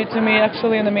they gave it to me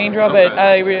actually in the main draw, but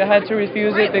I had to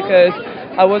refuse it because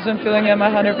I wasn't feeling at my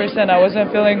 100%. I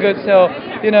wasn't feeling good, so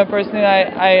personally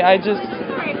I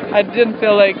didn't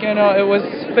feel like it was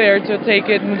fair to take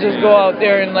it and just go out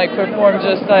there and like perform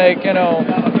just like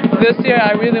this year.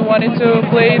 I really wanted to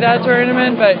play that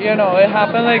tournament, but it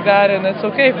happened like that, and it's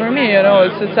okay for me.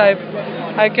 It's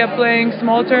I kept playing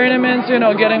small tournaments,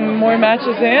 getting more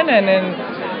matches in, and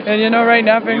right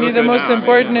now for me the most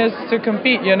important is to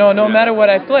compete. No matter what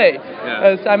I play.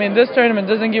 I mean, this tournament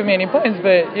doesn't give me any points,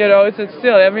 but it's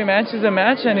still every match is a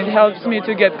match, and it helps me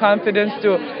to get confidence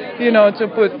to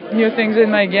put new things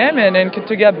in my game and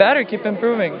to get better, keep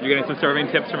improving. You're getting some serving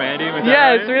tips from Andy?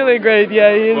 It's really great.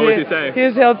 Yeah, what would you say?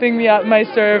 He's helping me out my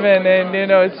serve, and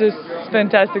it's just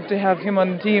fantastic to have him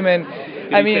on the team. And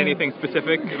Did he say anything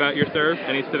specific about your serve?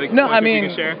 Any specific you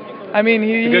can share?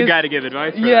 He's a good guy to give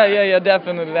advice for Yeah,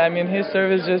 definitely. His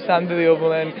serve is just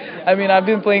unbelievable, and I've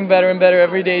been playing better and better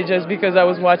every day just because I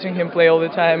was watching him play all the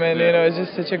time, and it's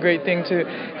just such a great thing to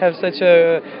have such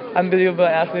a unbelievable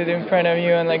athlete in front of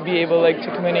you and like be able like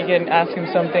to communicate and ask him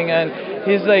something, and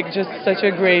he's like just such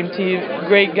a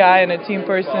great guy and a team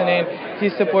person, and he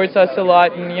supports us a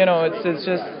lot, and it's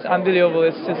just unbelievable.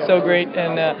 It's just so great,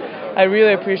 and I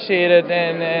really appreciate it,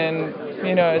 and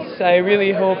I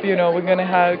really hope we're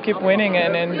gonna keep winning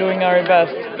and doing our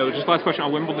best. So just last question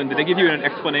on Wimbledon. Did they give you an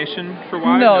explanation for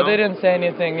why? No, they didn't say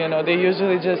anything. They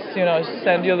usually just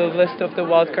send you the list of the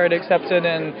wild card accepted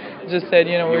and just said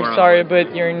we're sorry,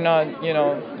 but you're not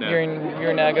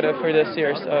you're negative for this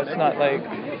year, so it's not like.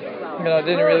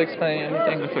 Didn't really explain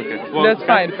anything. That's okay. That's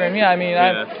fine for me.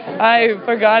 I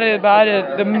forgot about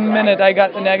it the minute I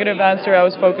got the negative answer. I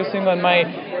was focusing on my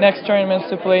next tournaments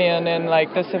to play in, and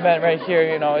like this event right here.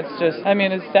 It's just,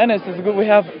 it's tennis. It's good. We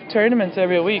have tournaments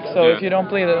every week, so if you don't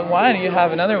play the one, you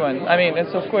have another one.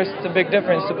 It's of course it's a big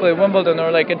difference to play Wimbledon or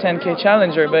like a 10K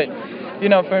Challenger, but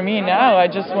for me now, I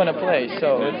just want to play.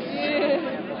 So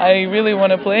I really want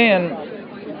to play and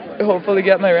hopefully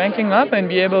get my ranking up and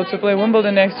be able to play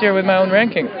Wimbledon next year with my own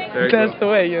ranking. That's the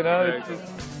way, It's just...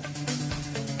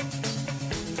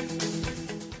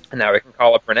 And now we can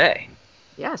call up Renee.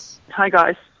 Yes. Hi,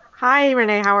 guys. Hi,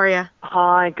 Renee. How are you?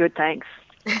 Hi. Good, thanks.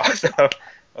 Awesome.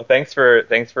 Well, thanks for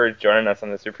joining us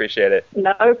on this. We appreciate it.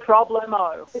 No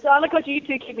problemo. It's only because you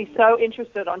two keep me so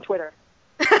interested on Twitter.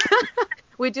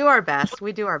 We do our best.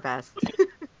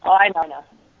 I know.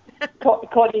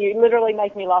 Courtney, you literally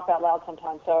make me laugh out loud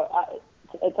sometimes, so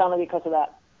it's only because of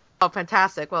that. Oh,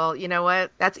 fantastic! Well, you know what?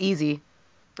 That's easy.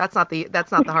 That's not the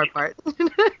hard part.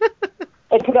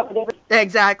 I put up with everything.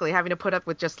 Exactly, having to put up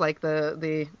with just like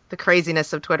the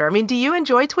craziness of Twitter. Do you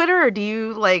enjoy Twitter, or do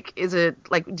you is it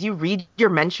like do you read your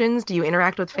mentions? Do you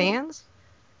interact with fans?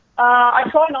 I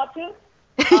try not to.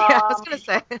 Yeah, I was gonna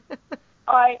say.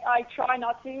 I try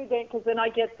not to, because then I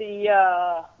get the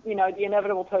the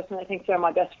inevitable person that thinks they're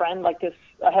my best friend. Like this,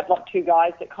 I have like two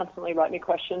guys that constantly write me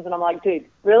questions, and I'm like, dude,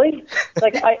 really?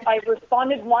 Like I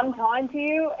responded one time to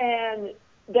you, and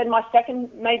then my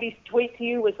second maybe tweet to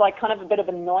you was like kind of a bit of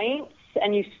annoyance,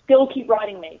 and you still keep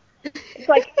writing me. It's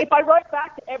like if I wrote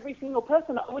back to every single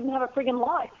person, I wouldn't have a friggin'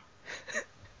 life.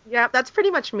 Yeah, that's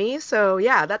pretty much me. So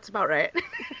yeah, that's about right.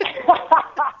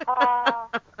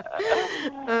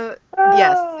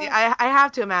 Yes, I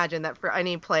have to imagine that for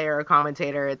any player or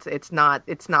commentator, it's not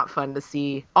fun to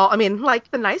see all.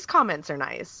 Like the nice comments are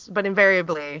nice, but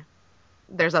invariably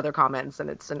there's other comments and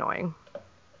it's annoying.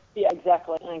 Yeah,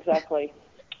 exactly.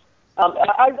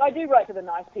 I do write to the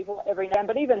nice people every now and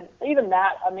then, but even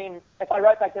that, I mean, if I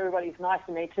wrote back to everybody who's nice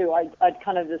to me too, I'd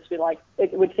kind of just be like,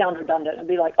 it would sound redundant and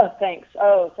be like, oh, thanks,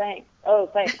 oh, thanks, oh,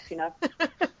 thanks, you know.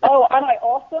 Oh, am I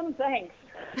awesome? Thanks.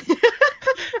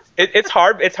 It's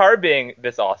hard being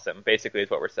this awesome, basically, is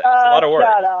what we're saying. It's a lot of work.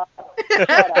 Shut up.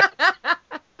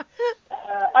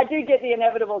 I do get the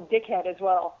inevitable dickhead as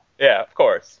well. Yeah, of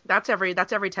course. That's every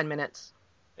 10 minutes.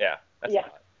 Yeah.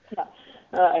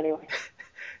 Anyway.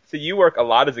 So you work a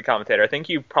lot as a commentator. I think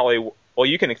you probably, well,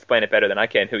 you can explain it better than I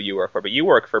can who you work for, but you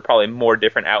work for probably more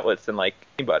different outlets than like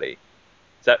anybody.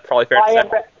 Is that probably fair to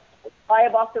say? I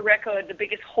have off the record the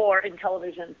biggest whore in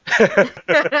television.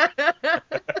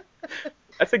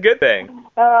 That's a good thing.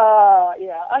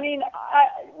 Yeah. I mean,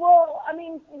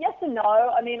 yes and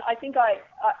no. I mean, I think I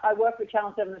work with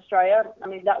Channel 7 Australia. I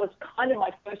mean, that was kind of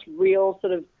my first real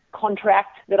sort of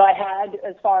contract that I had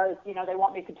as far as, you know, they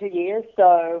want me for 2 years.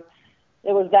 So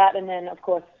there was that. And then, of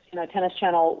course, you know, Tennis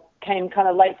Channel came kind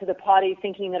of late to the party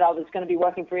thinking that I was going to be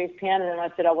working for ESPN. And then I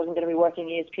said I wasn't going to be working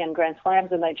ESPN Grand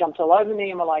Slams. And they jumped all over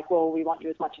me and were like, well, we want you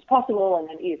as much as possible. And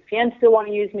then ESPN still want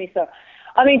to use me. So,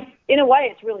 I mean, in a way,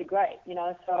 it's really great, you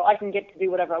know, so I can get to do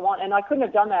whatever I want. And I couldn't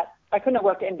have done that. I couldn't have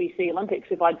worked at NBC Olympics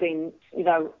if I'd been, you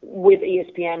know, with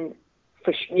ESPN,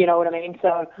 you know what I mean?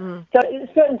 So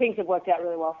certain things have worked out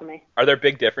really well for me. Are there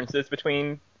big differences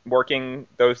between working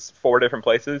those 4 different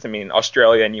places? I mean,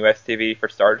 Australia and US TV for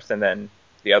starts, and then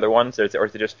the other ones, or does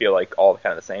it just feel like all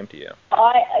kind of the same to you?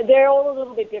 They're all a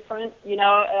little bit different, you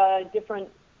know, different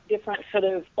sort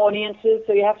of audiences.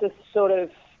 So you have to sort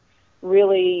of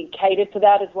really cater to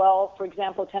that as well. For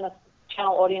example, Tennis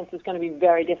Channel audience is going to be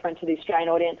very different to the Australian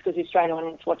audience because the Australian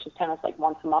audience watches tennis like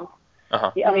once a month.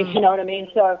 Yeah, I mean, you know what I mean?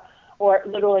 So, or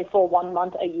literally for 1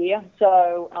 month a year.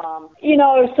 So, you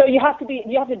know, so you have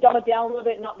to dumb it down a little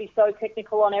bit, not be so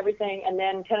technical on everything. And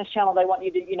then Tennis Channel, they want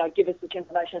you to, you know, give as much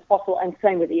information as possible. And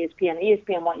same with ESPN.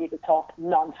 ESPN want you to talk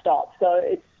nonstop. So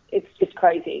it's just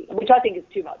crazy, which I think is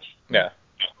too much. Yeah.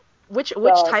 Which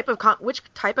type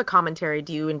of commentary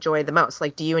do you enjoy the most?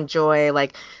 Like, do you enjoy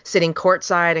like sitting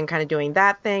courtside and kind of doing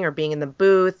that thing, or being in the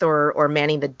booth, or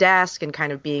manning the desk and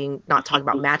kind of being not talking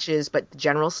about matches but the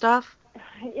general stuff?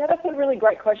 Yeah, that's a really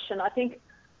great question. I think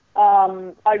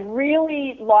I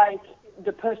really like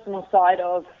the personal side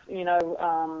of, you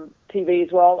know, TV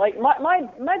as well. Like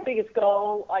my biggest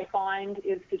goal, I find,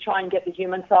 is to try and get the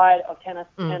human side of tennis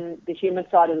and the human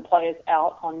side of the players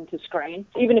out onto screen.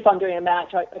 Even if I'm doing a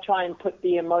match, I try and put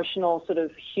the emotional sort of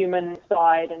human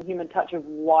side and human touch of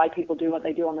why people do what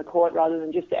they do on the court rather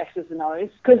than just the X's and O's.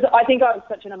 Because I think I'm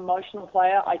such an emotional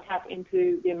player. I tap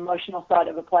into the emotional side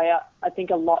of a player, I think,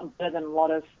 a lot better than a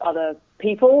lot of other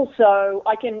people. So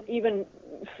I can even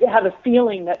have a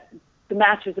feeling that the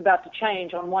match is about to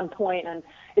change on one point, and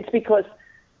it's because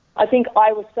I think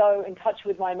I was so in touch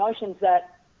with my emotions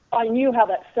that I knew how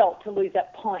that felt to lose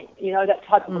that point, you know, that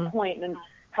type of a point, and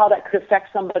how that could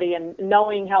affect somebody, and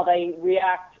knowing how they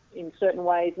react in certain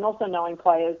ways, and also knowing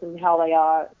players and how they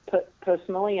are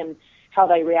personally and how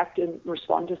they react and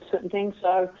respond to certain things.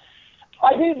 So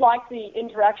I do like the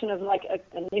interaction of like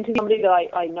an interview, somebody that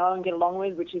I know and get along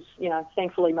with, which is, you know,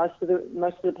 thankfully most of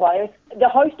the players. The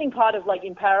hosting part of like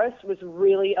in Paris was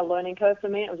really a learning curve for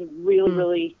me. It was really,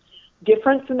 really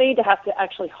different for me to have to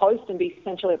actually host and be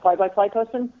essentially a play-by-play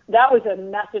person. That was a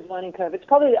massive learning curve. It's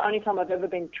probably the only time I've ever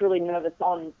been truly nervous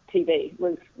on TV,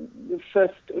 was the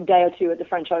first day or two at the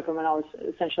French Open when I was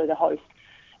essentially the host.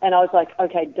 And I was like,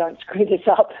 okay, don't screw this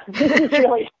up. This is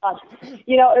really hard.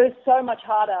 You know, it was so much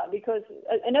harder because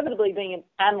inevitably being an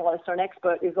analyst or an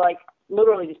expert is like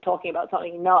literally just talking about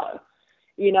something you know.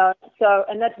 You know, so,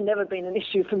 and that's never been an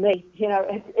issue for me. You know,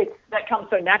 it's that comes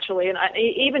so naturally. And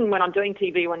even when I'm doing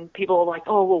TV, when people are like,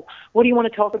 oh, well, what do you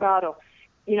want to talk about? Or,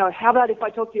 you know, how about if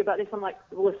I talk to you about this? I'm like,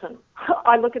 listen,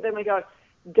 I look at them and go,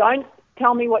 don't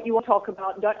tell me what you want to talk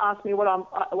about. Don't ask me what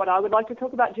I would like to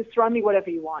talk about. Just throw me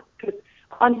whatever you want, because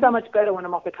I'm so much better when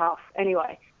I'm off the cuff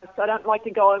anyway. So I don't like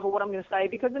to go over what I'm going to say,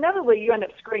 because inevitably you end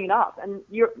up screwing it up. And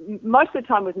most of the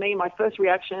time with me, my first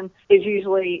reaction is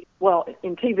usually, well,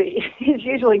 in TV, is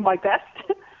usually my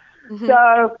best.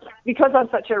 So because I'm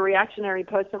such a reactionary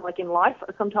person, like in life,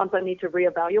 sometimes I need to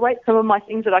reevaluate some of my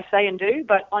things that I say and do.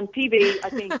 But on TV, I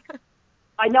think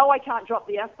I know I can't drop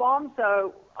the F-bomb,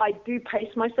 so I do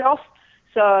pace myself.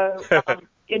 So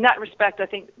in that respect, I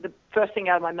think the first thing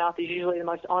out of my mouth is usually the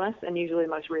most honest and usually the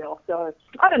most real. So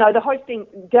I don't know, the hosting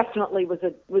definitely was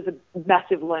a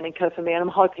massive learning curve for me, and I'm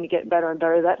hoping to get better and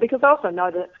better at that, because I also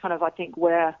know that it's kind of, I think,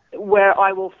 where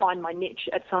I will find my niche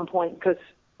at some point, because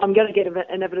I'm going to get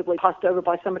inevitably passed over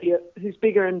by somebody who's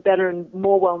bigger and better and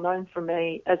more well known for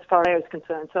me as far as I was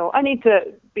concerned. So I need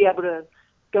to be able to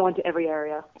go into every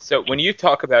area. So when you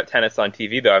talk about tennis on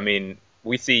TV, though, I mean,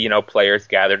 we see, players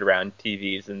gathered around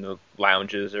TVs in the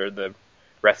lounges or the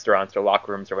restaurants or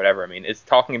locker rooms or whatever. I mean, is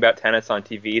talking about tennis on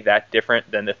TV that different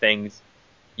than the things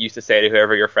you used to say to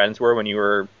whoever your friends were when you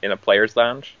were in a player's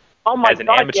lounge? Oh my As an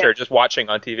God, amateur, yes. just watching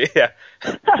on TV, yeah.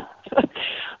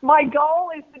 My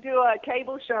goal is to do a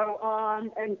cable show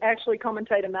on and actually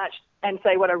commentate a match and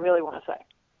say what I really want to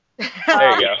say.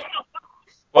 There you go.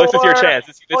 Well, this is your chance.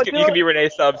 You do can be Renee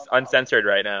Stubbs uncensored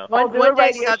right now. One do a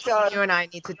day, radio Stubbs, show. you and I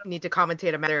need to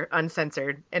commentate a matter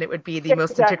uncensored, and it would be the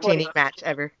most Exactly. entertaining match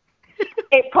ever.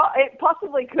 It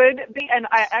possibly could be, and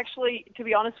I actually, to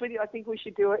be honest with you, I think we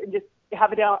should do it and just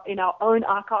have it out in our own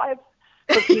archives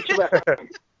for future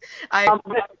reference.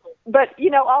 But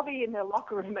I'll be in the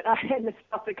locker room and the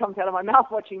stuff that comes out of my mouth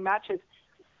watching matches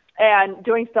and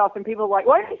doing stuff, and people are like,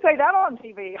 "Why did you say that on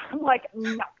TV?" I'm like,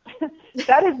 "No,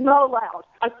 that is not allowed."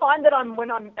 I find that when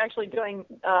I'm actually doing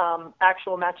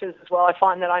actual matches as well, I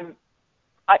find that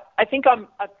I think I'm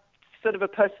a sort of a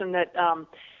person that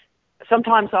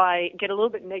sometimes I get a little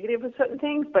bit negative with certain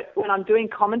things, but when I'm doing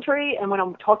commentary and when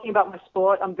I'm talking about my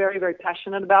sport, I'm very, very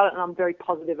passionate about it and I'm very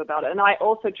positive about it. And I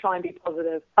also try and be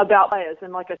positive about players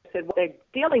and, like I said, what they're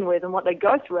dealing with and what they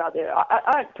go through out there.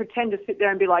 I don't pretend to sit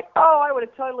there and be like, oh, I would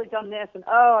have totally done this and,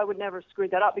 oh, I would never have screwed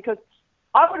that up, because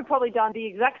I would have probably done the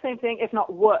exact same thing, if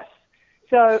not worse.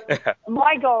 So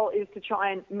my goal is to try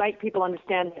and make people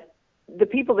understand that the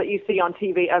people that you see on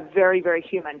TV are very, very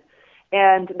human.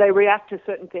 And they react to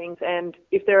certain things. And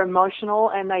if they're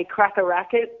emotional and they crack a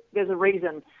racket, there's a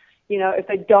reason. If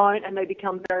they don't and they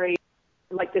become very,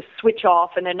 like, they switch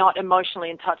off and they're not emotionally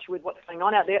in touch with what's going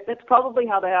on out there, that's probably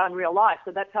how they are in real life.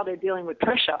 So that's how they're dealing with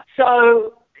pressure.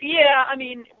 So, yeah, I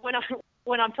mean, when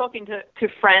I'm talking to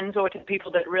friends or to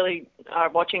people that really are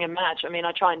watching a match, I mean,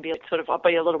 I try and be I'll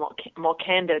be a little more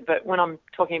candid. But when I'm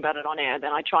talking about it on air,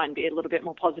 then I try and be a little bit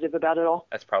more positive about it all.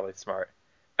 That's probably smart.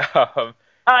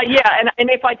 Yeah, and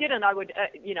if I didn't, I would,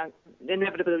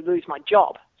 inevitably lose my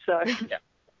job. So yeah,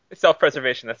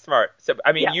 self-preservation. That's smart. So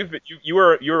I mean, yeah. you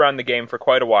were around the game for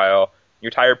quite a while. You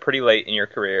retired pretty late in your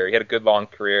career. You had a good long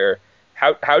career.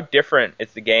 How different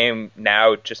is the game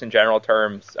now, just in general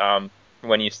terms,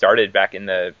 when you started back in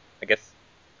the, I guess,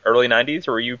 early '90s,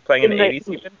 or were you playing in the '80s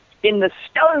even? In the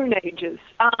Stone Ages.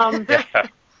 Yeah.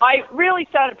 I really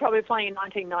started probably playing in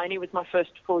 1990 was my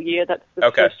first full year. That's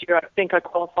the first year I think I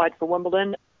qualified for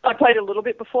Wimbledon. I played a little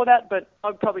bit before that, but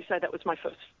I'd probably say that was my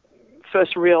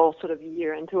first real sort of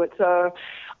year into it. So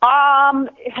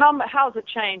how's it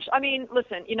changed? I mean,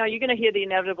 listen, you're going to hear the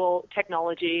inevitable.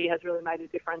 Technology has really made a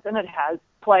difference, and it has.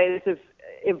 Players have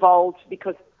evolved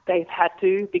because they've had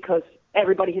to, because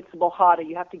everybody hits the ball harder.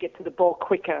 You have to get to the ball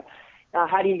quicker.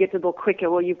 How do you get to the ball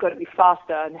quicker? Well, you've got to be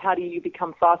faster. And how do you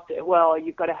become faster? Well,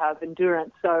 you've got to have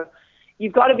endurance. So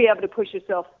you've got to be able to push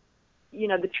yourself.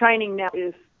 The training now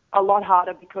is a lot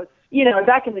harder because,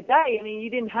 back in the day, I mean, you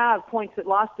didn't have points that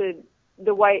lasted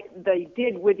the way they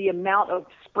did with the amount of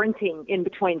sprinting in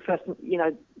between first,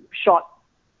 shot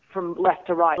from left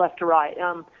to right.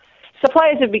 So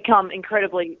players have become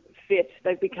incredibly fit.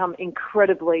 They've become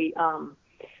incredibly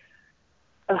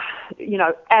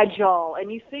agile,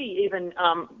 and you see even,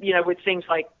 with things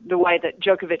like the way that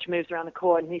Djokovic moves around the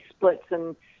court and he splits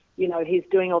and, he's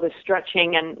doing all this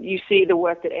stretching, and you see the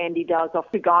work that Andy does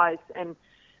off the guys. And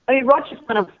I mean, Roger's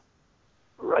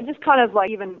kind of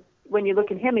like, even when you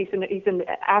look at him, he's an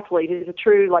athlete. He's a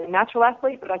true, like, natural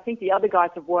athlete, but I think the other guys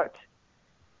have worked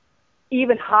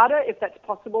even harder, if that's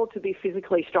possible, to be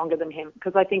physically stronger than him,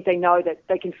 because I think they know that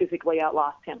they can physically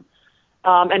outlast him.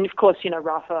 And of course,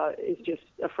 Rafa is just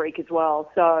a freak as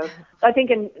well. So I think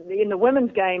in the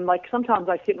women's game, like, sometimes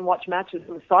I sit and watch matches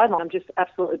on the sideline. I'm just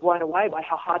absolutely blown away by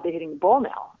how hard they're hitting the ball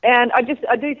now. And I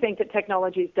do think that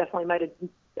technology has definitely made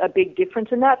a big difference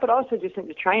in that, but I also just think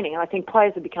the training. And I think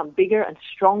players have become bigger and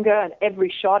stronger, and every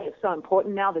shot is so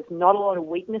important now. There's not a lot of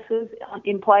weaknesses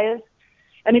in players.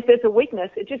 And if there's a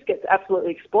weakness, it just gets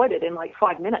absolutely exploited in like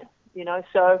 5 minutes,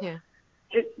 So yeah.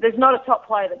 There's not a top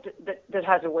player that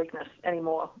has a weakness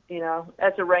anymore.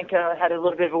 Azarenka had a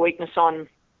little bit of a weakness on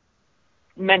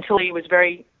mentally, was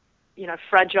very,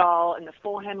 fragile, and the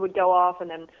forehand would go off, and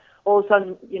then all of a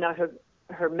sudden,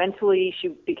 her mentally, she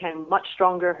became much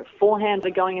stronger. Her forehands are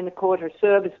going in the court. Her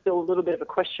serve is still a little bit of a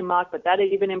question mark, but that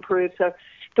even improved. So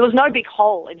there was no big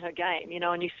hole in her game,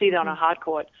 and you see that on a hard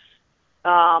court.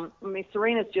 I mean,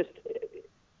 Serena's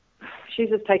she's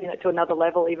just taken it to another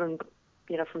level, even,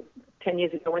 from 10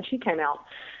 years ago when she came out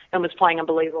and was playing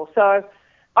unbelievable. So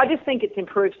I just think it's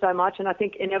improved so much, and I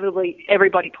think inevitably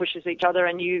everybody pushes each other,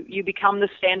 and you become the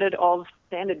standard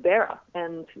bearer,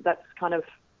 and that's kind of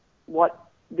what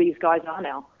these guys are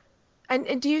now.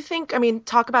 And do you think, I mean,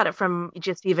 talk about it from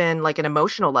just even like an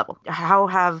emotional level. How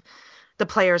have the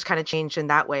players kind of changed in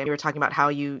that way? You were talking about how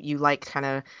you like kind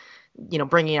of,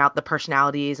 bringing out the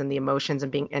personalities and the emotions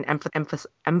and being and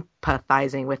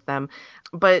empathizing with them.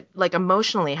 But like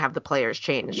emotionally, have the players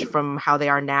changed from how they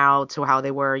are now to how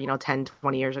they were, 10,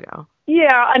 20 years ago?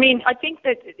 Yeah, I mean, I think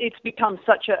that it's become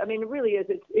it really is.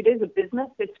 It is a business.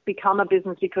 It's become a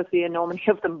business because of the enormity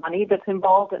of the money that's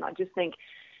involved. And I just think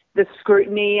the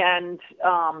scrutiny and,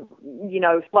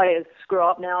 if players screw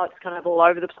up now, it's kind of all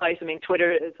over the place. I mean,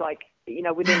 Twitter is like,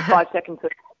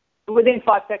 within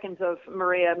 5 seconds of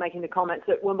Maria making the comments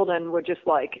at Wimbledon were just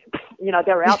like,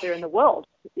 they're out there in the world,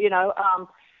 it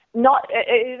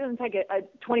doesn't take a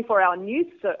 24-hour news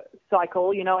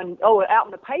cycle, and, out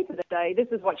in the paper today, this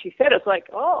is what she said. It's like,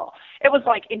 it was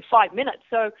like in 5 minutes.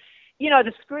 So,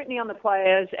 the scrutiny on the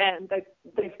players, and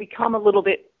they've become a little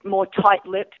bit more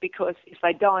tight-lipped because if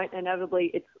they don't,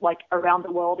 inevitably it's like around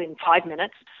the world in 5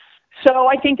 minutes. So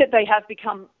I think that they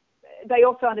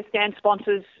also understand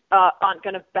sponsors aren't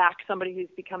going to back somebody who's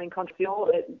becoming controversial.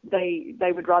 They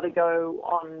would rather go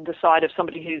on the side of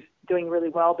somebody who's doing really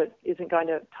well but isn't going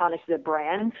to tarnish their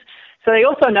brands. So they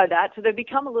also know that. So they've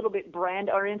become a little bit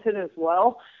brand-oriented as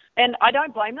well. And I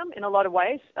don't blame them in a lot of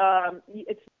ways.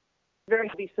 It's very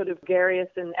to be sort of gregarious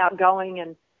and outgoing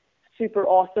and super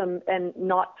awesome and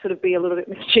not sort of be a little bit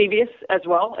mischievous as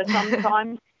well at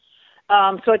sometimes.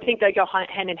 So I think they go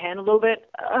hand in hand a little bit.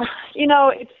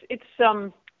 It's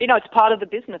part of the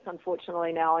business,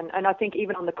 unfortunately, now. And I think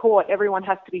even on the court, everyone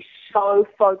has to be so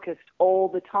focused all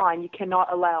the time. You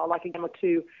cannot allow like a game or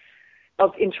two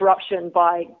of interruption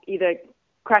by either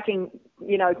cracking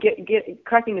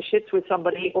cracking the shits with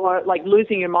somebody or like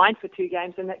losing your mind for 2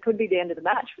 games, and that could be the end of the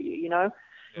match for you. Right.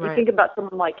 You think about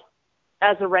someone like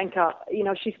Azarenka,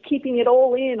 she's keeping it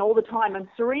all in all the time, and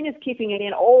Serena's keeping it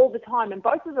in all the time, and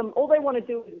both of them, all they want to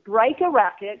do is break a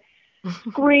racket,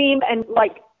 scream, and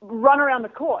like run around the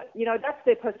court. That's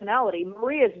their personality.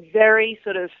 Maria's very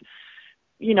sort of,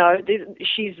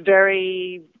 she's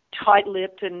very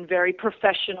tight-lipped and very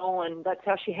professional, and that's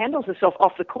how she handles herself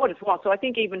off the court as well. So I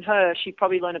think even she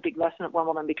probably learned a big lesson at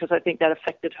Wimbledon because I think that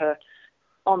affected her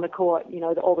on the court,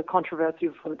 all the controversy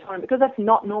before the tournament, because that's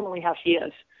not normally how she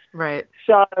is. Right.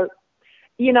 So,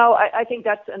 I think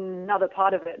that's another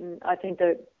part of it, and I think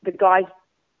that the guys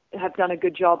have done a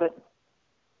good job at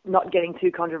not getting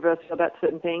too controversial about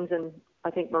certain things, and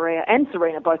I think Maria and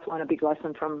Serena both learned a big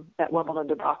lesson from that Wimbledon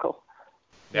debacle.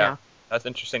 Yeah. That's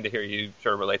interesting to hear you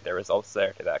sort of relate their results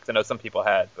there to that, because I know some people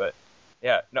had, but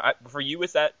yeah. No, for you,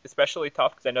 was that especially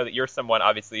tough? Because I know that you're someone,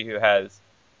 obviously, who has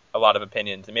a lot of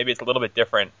opinions, and maybe it's a little bit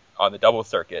different on the double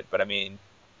circuit, but I mean,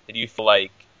 did you feel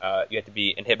like you had to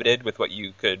be inhibited with what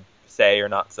you could say or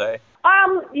not say?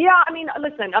 Yeah, I mean,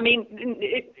 listen,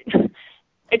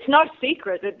 it's no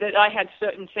secret that I had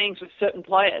certain things with certain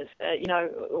players,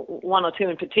 one or two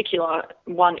in particular,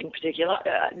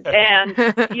 and,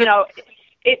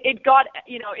 it got,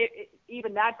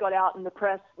 even that got out in the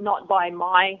press, not by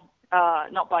my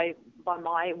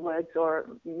words or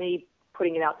me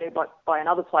putting it out there, but by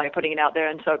another player putting it out there,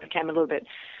 and so it became a little bit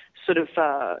sort of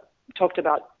talked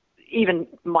about even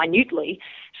minutely.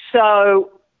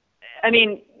 So, I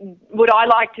mean, would I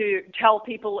like to tell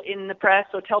people in the press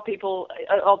or tell people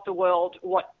of the world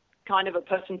what kind of a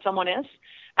person someone is?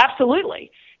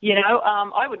 Absolutely.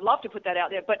 I would love to put that out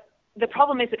there, but the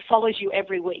problem is it follows you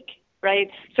every week.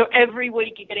 Right? So every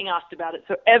week you're getting asked about it.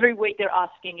 So every week they're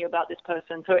asking you about this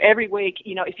person. So every week,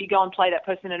 if you go and play that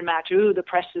person in a match, the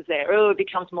press is there. It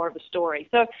becomes more of a story.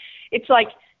 So it's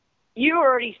like you're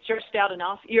already stressed out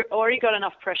enough. You've already got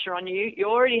enough pressure on you. You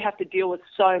already have to deal with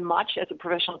so much as a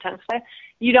professional tennis player.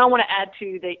 You don't want to add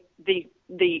to the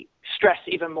stress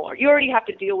even more. You already have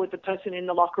to deal with the person in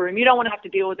the locker room. You don't want to have to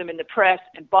deal with them in the press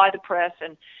and by the press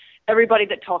and everybody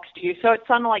that talks to you. So it's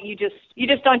kind of like you just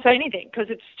don't say anything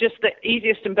because it's just the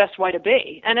easiest and best way to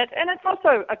be. And it's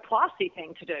also a classy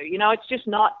thing to do. It's just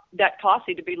not that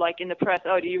classy to be like in the press,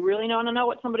 do you really want to know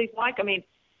what somebody's like? I mean,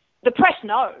 the press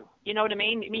know, you know what I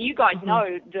mean? I mean, you guys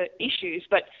know the issues,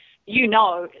 but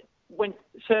when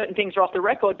certain things are off the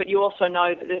record, but you also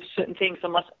know that there's certain things,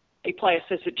 unless a player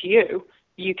says it to you,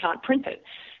 you can't print it.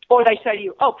 Or they say to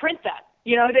you, print that.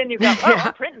 Then you go,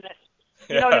 I'm printing this.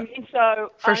 You know what I mean?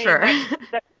 So For sure.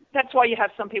 That's why you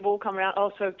have some people who come around,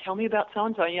 so tell me about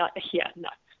so-and-so. And you're like, yeah, no.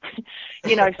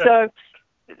 So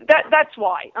that's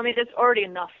why. I mean, there's already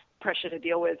enough pressure to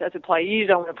deal with as a player. You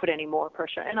don't want to put any more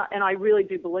pressure. And I really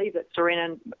do believe that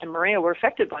Serena and Maria were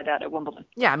affected by that at Wimbledon.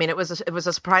 Yeah, I mean, it was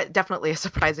a surprise, definitely a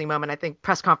surprising moment. I think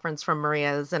press conference from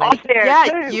Maria's, and I was there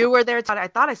yeah, too. you were there. I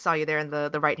thought I saw you there in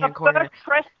the right hand corner. First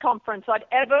press conference I'd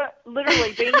ever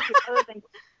literally been to,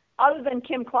 other than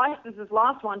Kim Clijsters'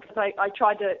 last one, because I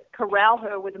tried to corral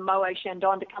her with Moe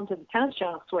Chandon to come to the Tennis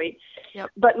Channel suite. Yep.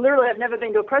 But literally, I've never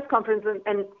been to a press conference,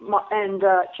 and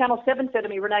Channel 7 said to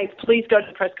me, Renee, please go to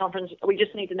the press conference. We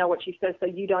just need to know what she says so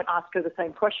you don't ask her the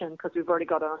same question because we've already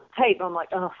got her on tape. I'm like,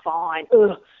 oh, fine.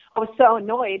 Ugh. I was so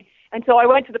annoyed. And so I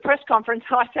went to the press conference,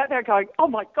 and I sat there going, oh,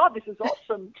 my God, this is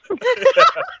awesome.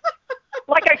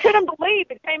 Like, I couldn't believe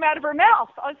it came out of her mouth.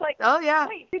 I was like, oh, yeah.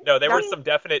 Wait, No, there were some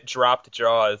definite dropped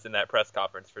jaws in that press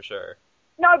conference for sure.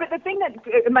 No, but the thing that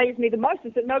amazed me the most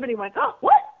is that nobody went, oh,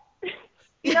 what?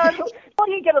 You know,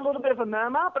 you get a little bit of a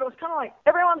murmur, but it was kind of like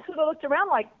everyone sort of looked around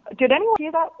like, did anyone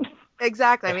hear that?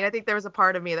 Exactly. I mean, I think there was a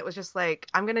part of me that was just like,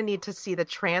 I'm going to need to see the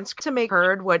transcript to make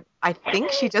heard what I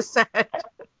think she just said.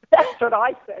 That's what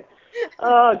I said.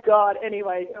 Oh, God.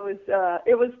 Anyway, it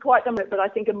was quite a moment, but I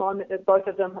think a moment that both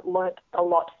of them learnt a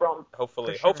lot from.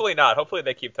 Hopefully. Sure. Hopefully not. Hopefully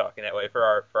they keep talking that way for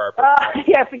our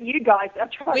Yeah, for you guys.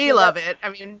 We love it. I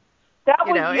mean, that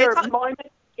was your moment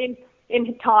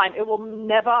in time. It will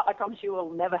never, I promise you, it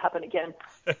will never happen again.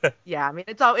 Yeah, I mean,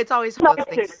 it's always one of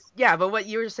those things. Yeah, but what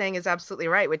you were saying is absolutely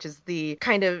right, which is the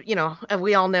kind of,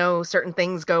 we all know certain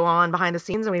things go on behind the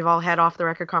scenes, and we've all had off the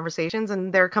record conversations,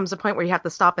 and there comes a point where you have to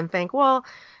stop and think, well,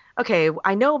 okay,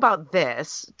 I know about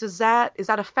this. Is that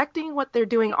affecting what they're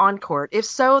doing on court? If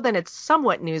so, then it's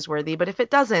somewhat newsworthy. But if it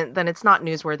doesn't, then it's not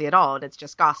newsworthy at all, and it's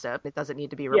just gossip. It doesn't need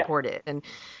to be reported. And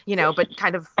but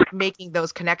kind of making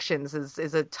those connections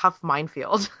is a tough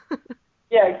minefield.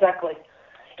 Yeah, exactly.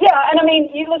 Yeah, and I mean,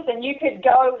 you could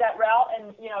go that route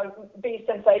and be a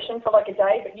sensation for like a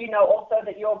day, but also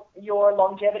that your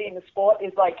longevity in the sport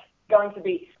is like going to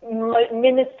be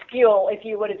minuscule if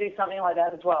you were to do something like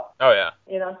that as well. Oh yeah.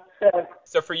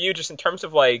 So for you, just in terms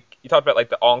of like, you talked about like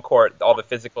the on-court, all the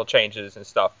physical changes and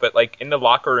stuff, but like in the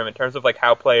locker room, in terms of like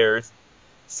how players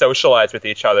socialize with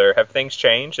each other, have things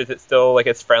changed? Is it still like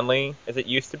as friendly as it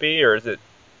used to be, or is it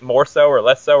more so or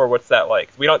less so, or what's that like?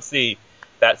 We don't see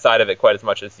that side of it quite as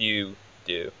much as you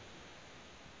do.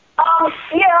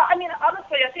 Yeah, I mean,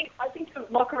 honestly, I think the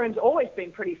locker room's always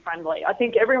been pretty friendly. I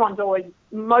think everyone's always,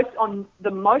 on the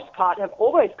most part, have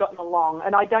always gotten along,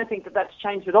 and I don't think that that's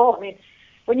changed at all. I mean,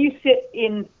 when you sit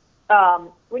in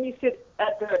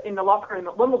the locker room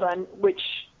at Wimbledon, which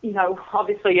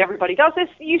obviously everybody does this,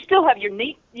 you still have your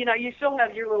you still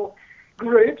have your little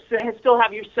groups that still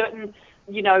have your certain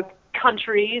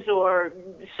countries or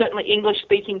certainly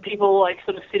English-speaking people like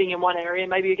sort of sitting in one area.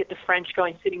 Maybe you get the French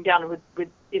sitting down with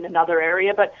in another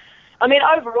area. But I mean,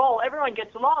 overall, everyone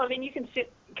gets along. I mean, you can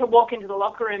walk into the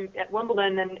locker room at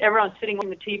Wimbledon and everyone's sitting on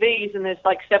the TVs, and there's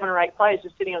like 7 or 8 players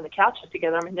just sitting on the couches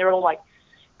together. I mean, they're all like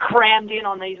crammed in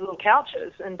on these little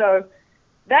couches, and so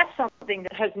that's something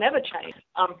that has never changed.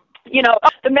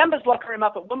 The members' locker room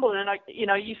up at Wimbledon,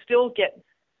 you still get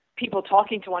people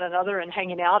talking to one another and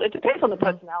hanging out. It depends on the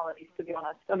personalities, to be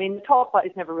honest. I mean, the top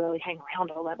players never really hang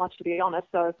around all that much, to be honest.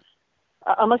 So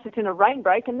unless it's in a rain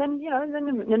break, and then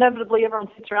then inevitably everyone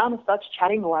sits around and starts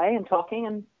chatting away and talking,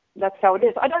 and that's how it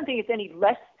is. I don't think it's any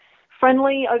less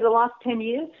friendly over the last 10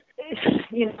 years.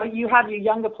 You have your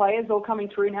younger players all coming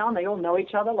through now, and they all know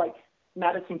each other, like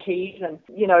Madison Keys and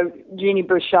Jeannie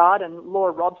Bouchard and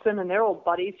Laura Robson, and they're all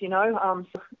buddies.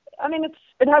 I mean,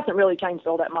 it hasn't really changed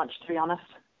all that much, to be honest.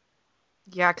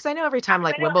 Yeah, because I know every time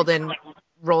like Wimbledon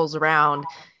rolls around,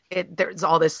 there's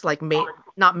all this like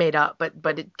not made up,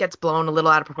 but it gets blown a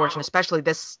little out of proportion, especially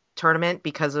this tournament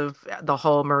because of the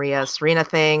whole Maria Serena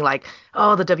thing. Like,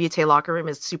 oh, the WTA locker room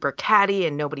is super catty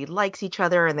and nobody likes each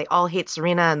other and they all hate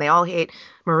Serena and they all hate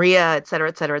Maria, et cetera,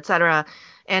 et cetera, et cetera.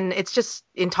 And it's just,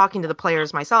 in talking to the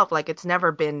players myself, like, it's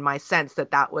never been my sense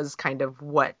that was kind of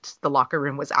what the locker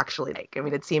room was actually like. I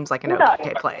mean, it seems like an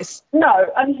okay place. No,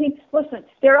 I mean, listen,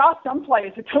 there are some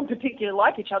players that don't particularly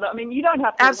like each other. I mean, you don't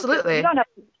have to. Absolutely. You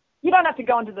don't have to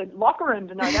go into the locker room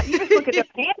to know that. You just look at their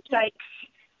handshakes,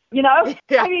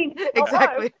 Yeah, I mean,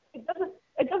 exactly.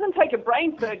 It doesn't take a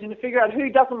brain surgeon to figure out who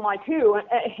doesn't like who.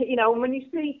 And when you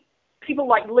see people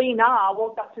like Li Na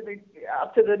walk up to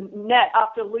the net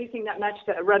after losing that match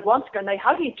to Radwanska and they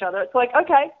hug each other, it's like,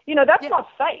 okay, that's not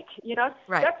fake,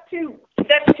 Right. That's two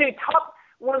top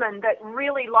women that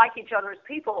really like each other as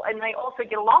people, and they also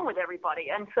get along with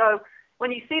everybody. And so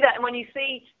when you see that, and when you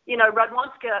see,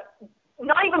 Radwanska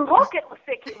not even look at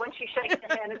Lisicki when she shakes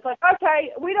her hand, it's like,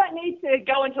 okay, we don't need to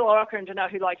go into the locker room to know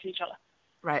who likes each other.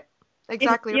 Right.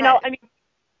 Exactly. I mean,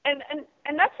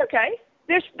 and that's okay.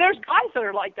 there's guys that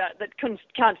are like that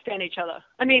can't stand each other.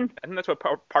 I mean, I think that's what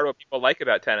part of what people like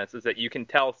about tennis is that you can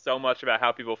tell so much about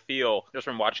how people feel just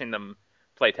from watching them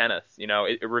play tennis. You know,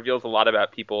 it reveals a lot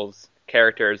about people's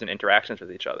characters and interactions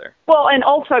with each other. Well, and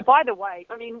also, by the way,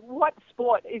 I mean, what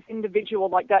sport is individual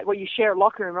like that where you share a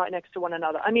locker room right next to one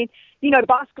another? I mean, you know,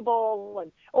 basketball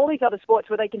and all these other sports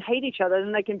where they can hate each other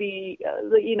and they can be,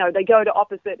 you know, they go to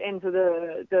opposite ends of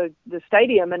the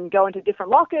stadium and go into different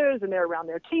lockers and they're around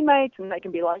their teammates and they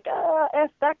can be like,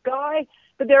 F that guy.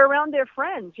 But they're around their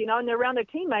friends, you know, and they're around their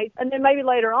teammates. And then maybe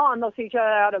later on they'll see each other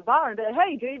out of a bar and be like,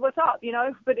 hey, dude, what's up? You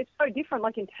know, but it's so different.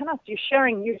 Like in tennis, you're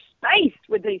sharing your space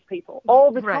with these people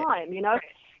all the time, you know.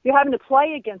 You're having to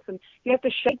play against them. You have to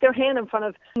shake their hand in front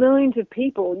of millions of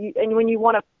people. And when you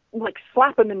want to, like,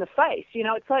 slap them in the face, you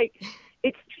know, it's like,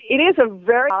 it is a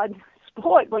very hard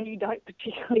sport when you don't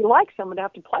particularly like someone to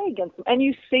have to play against them. And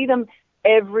you see them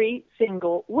every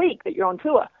single week that you're on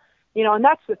tour, you know, and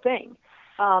that's the thing.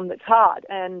 That's hard,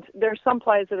 and there are some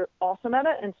players that are awesome at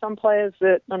it and some players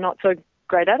that are not so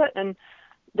great at it, and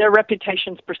their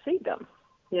reputations precede them,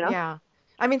 you know? Yeah.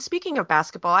 I mean, speaking of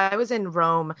basketball, I was in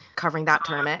Rome covering that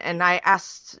tournament, and I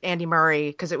asked Andy Murray,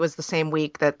 because it was the same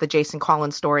week that the Jason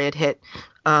Collins story had hit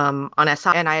on SI,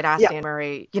 and I had asked Andy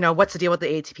Murray, you know, what's the deal with the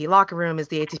ATP locker room? Is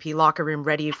the ATP locker room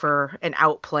ready for an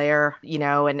out player, you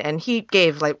know? And he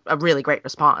gave, like, a really great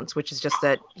response, which is just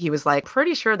that he was like,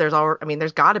 pretty sure there's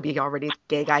got to be already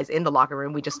gay guys in the locker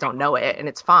room. We just don't know it, and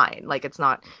it's fine. Like, it's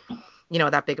not, you know,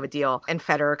 that big of a deal. And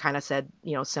Federer kind of said,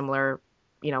 you know, similar,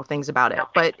 you know, things about it.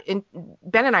 But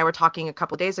Ben and I were talking a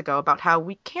couple of days ago about how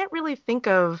we can't really think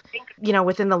of, you know,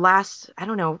 within the last, I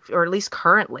don't know, or at least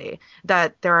currently,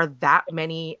 that there are that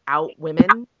many out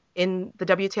women in the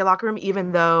WTA locker room,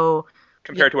 even though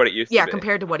compared to what it used to be. Yeah,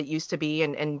 compared to what it used to be,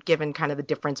 and given kind of the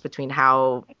difference between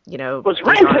how, you know, it was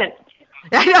rampant.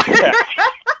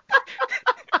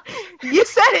 You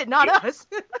said it, not us.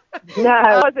 No,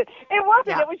 it wasn't. It wasn't.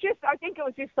 Yeah. It was just, I think it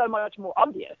was just so much more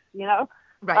obvious, you know?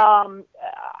 Right.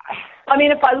 I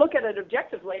mean, if I look at it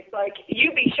objectively, it's like,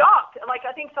 you'd be shocked. Like,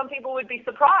 I think some people would be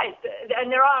surprised.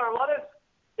 And there are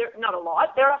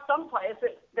there are some players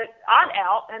that aren't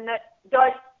out and that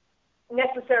don't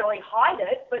necessarily hide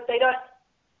it, but they don't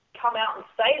come out and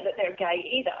say that they're gay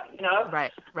either, you know?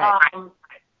 Right.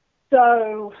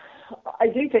 So I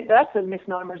do think that's a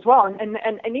misnomer as well.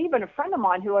 And even a friend of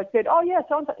mine who I said, oh, yeah,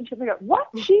 so-and-so, and she'll go, what?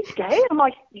 She's gay? I'm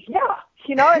like, yeah,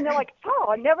 you know? And they're like, oh,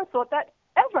 I never thought that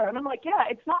ever. And I'm like, yeah,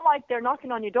 it's not like they're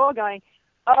knocking on your door going,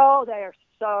 oh, that's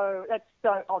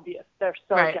so obvious. They're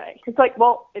so gay. It's like,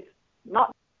 well, it's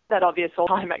not that obvious all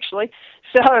the time, actually.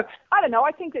 So I don't know.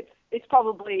 I think it's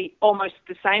probably almost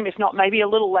the same, if not maybe a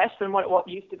little less than what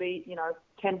used to be, you know,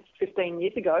 10, 15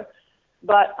 years ago.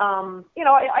 But, you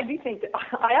know, I do think that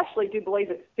I actually do believe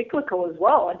it's cyclical as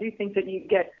well. I do think that you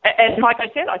get, and like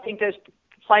I said, I think there's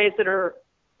players that are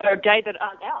gay that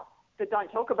aren't out, that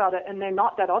don't talk about it, and they're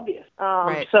not that obvious.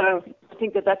 So I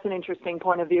think that that's an interesting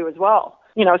point of view as well.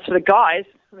 You know, so the guys,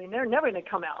 I mean, they're never going to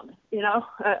come out, you know.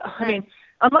 I mean,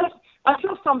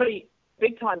 until somebody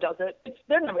big time does it,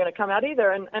 they're never going to come out either,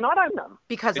 and I don't know.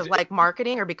 Because of like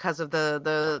marketing, or because of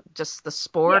the just the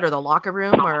sport or the locker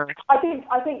room, or I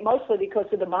think mostly because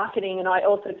of the marketing, and I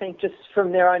also think just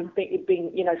from their own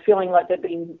being, you know, feeling like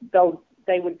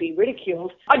they would be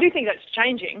ridiculed. I do think that's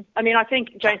changing. I mean, I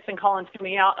think Jason Collins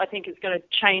coming out, I think is going to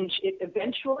change it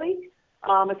eventually.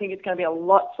 I think it's going to be a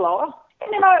lot slower.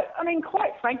 And, you know, I mean,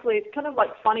 quite frankly, it's kind of like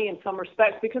funny in some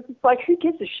respects, because it's like, who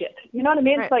gives a shit? You know what I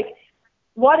mean? Right. It's like,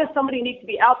 why does somebody need to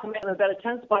be out to make them a better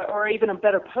tennis player or even a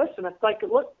better person? It's like,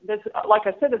 look, like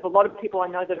I said, there's a lot of people I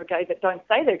know that are gay that don't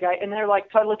say they're gay, and they're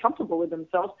like totally comfortable with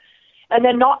themselves, and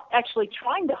they're not actually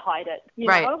trying to hide it. You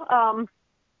know?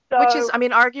 Which is, I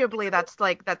mean, arguably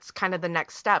that's kind of the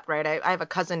next step, right? I have a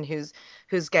cousin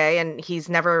who's gay, and he's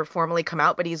never formally come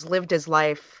out, but he's lived his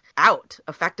life out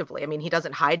effectively. I mean, he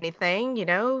doesn't hide anything, you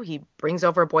know, he brings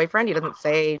over a boyfriend. He doesn't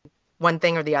say one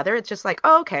thing or the other. It's just like,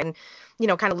 oh, okay. And, you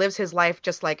know, kind of lives his life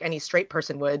just like any straight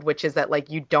person would, which is that, like,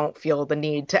 you don't feel the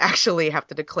need to actually have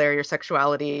to declare your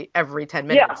sexuality every 10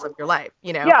 minutes of your life,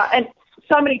 you know? Yeah. And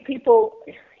so many people,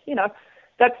 you know,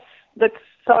 that's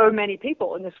so many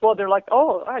people in this world. They're like,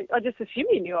 oh, I just assumed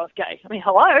you knew I was gay. I mean,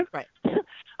 hello. Right.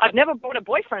 I've never brought a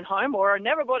boyfriend home, or I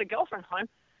never brought a girlfriend home.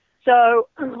 So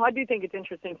I do think it's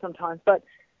interesting sometimes. But,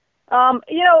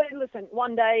 you know, listen,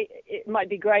 one day it might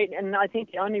be great. And I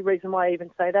think the only reason why I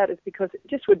even say that is because it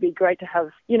just would be great to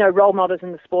have, you know, role models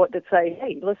in the sport that say,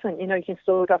 hey, listen, you know, you can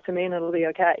still look up to me and it'll be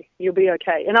okay. You'll be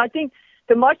okay. And I think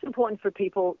the most important for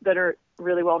people that are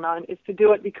really well known is to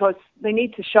do it because they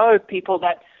need to show people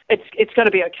that it's going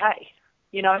to be okay,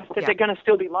 you know, that they're going to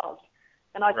still be loved.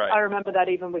 And I remember that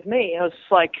even with me. It was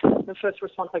like the first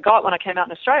response I got when I came out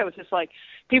in Australia was just like,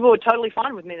 people were totally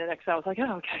fine with me the next day. I was like,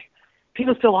 oh, okay,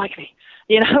 people still like me,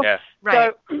 you know? Yeah.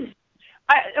 Right. So,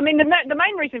 I mean, the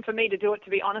main reason for me to do it, to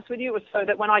be honest with you, was so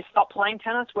that when I stopped playing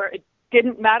tennis, where it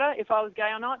didn't matter if I was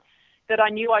gay or not, that I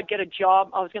knew I'd get a job.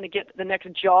 I was going to get the next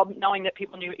job knowing that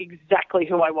people knew exactly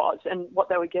who I was and what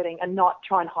they were getting and not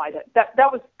try and hide it. That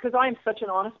was because I am such an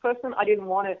honest person. I didn't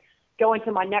want to go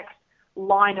into my next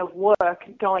line of work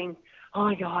going, oh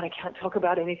my God, I can't talk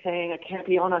about anything. I can't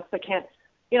be honest. I can't,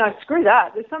 you know, screw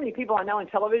that. There's so many people I know in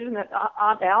television that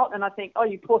aren't out, and I think, oh,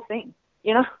 you poor thing,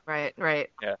 you know? Right.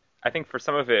 Yeah. I think for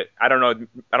some of it, I don't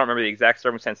remember the exact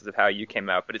circumstances of how you came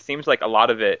out, but it seems like a lot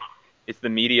of it is the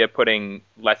media putting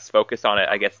less focus on it,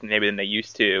 I guess, maybe than they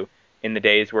used to in the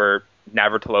days where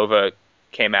Navratilova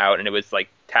came out and it was like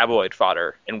tabloid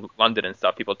fodder in London and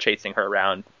stuff, people chasing her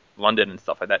around London and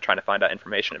stuff like that, trying to find out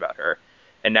information about her.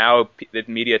 And now the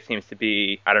media seems to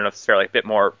be, I don't know necessarily, a bit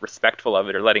more respectful of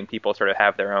it, or letting people sort of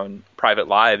have their own private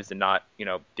lives and not, you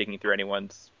know, digging through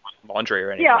anyone's laundry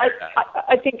or anything like that.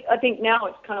 I think now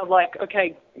it's kind of like,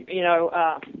 okay, you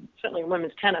know, certainly in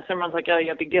women's tennis, everyone's like, oh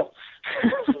yeah, big deal.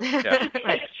 Yeah.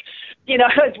 Right. You know,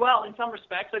 as well, in some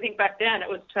respects. I think back then it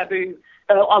was taboo,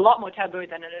 a lot more taboo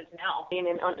than it is now,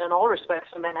 in all respects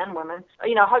for men and women.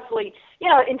 You know, hopefully, you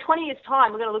know, in 20 years'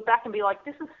 time, we're going to look back and be like,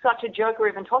 this is such a joke we're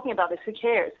even talking about this. Who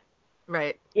cares?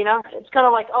 Right. You know, it's kind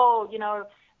of like, oh, you know,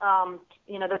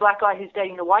 the black guy who's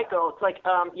dating the white girl. It's like,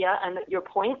 yeah, and your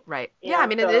point. Right. Yeah, I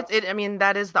mean, I mean,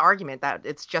 that is the argument, that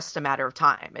it's just a matter of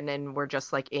time. And then we're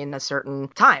just like in a certain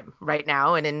time right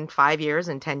now. And in 5 years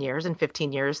and 10 years and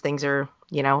 15 years, things are,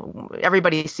 you know,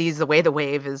 everybody sees the way the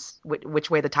wave is, which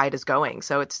way the tide is going.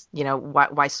 So it's, you know,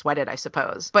 why sweat it, I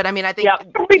suppose. But I mean, I think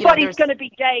everybody's going to be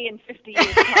gay in 50 years.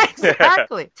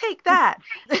 Exactly. Take that.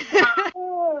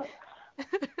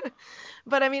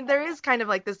 But I mean, there is kind of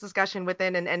like this discussion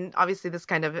within, and obviously this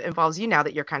kind of involves you now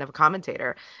that you're kind of a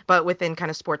commentator, but within kind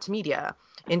of sports media,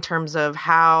 in terms of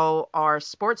how are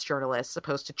sports journalists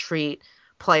supposed to treat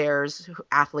players,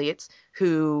 athletes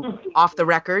who off the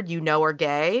record, you know, are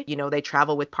gay, you know, they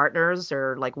travel with partners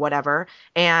or like whatever.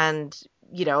 And,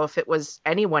 you know, if it was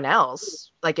anyone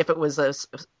else, like if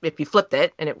you flipped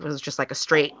it and it was just like a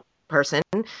straight person,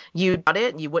 you got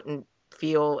it, you wouldn't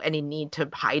feel any need to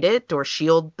hide it or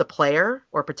shield the player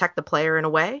or protect the player in a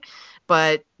way.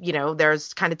 But, you know,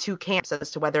 there's kind of two camps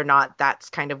as to whether or not that's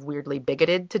kind of weirdly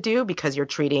bigoted to do because you're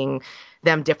treating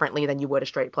them differently than you would a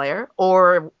straight player,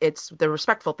 or it's the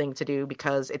respectful thing to do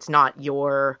because it's not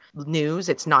your news,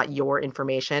 it's not your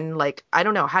information. Like, I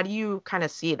don't know. How do you kind of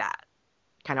see that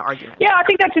kind of argument? Yeah, I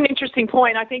think that's an interesting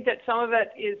point. I think that some of it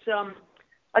is,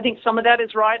 I think some of that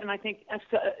is right. And I think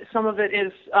some of it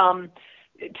is,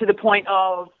 to the point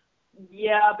of,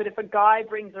 yeah, but if a guy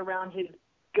brings around his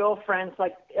girlfriends,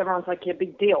 like everyone's like, yeah,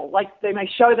 big deal. Like they may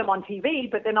show them on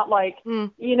TV, but they're not like, you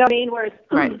know what I mean?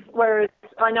 Whereas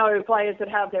I know players that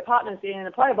have their partners in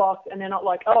a player box and they're not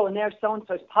like, oh, and they're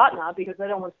so-and-so's partner because they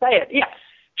don't want to say it. Yeah,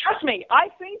 trust me,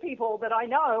 I've seen people that I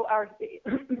know are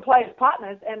players'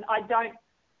 partners and I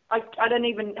don't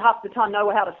even half the time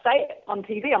know how to say it on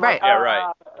TV. I'm like,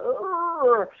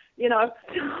 you know,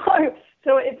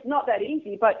 so it's not that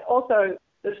easy. But also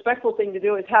the respectful thing to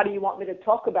do is, how do you want me to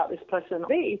talk about this person?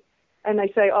 And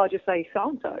they say, oh, just say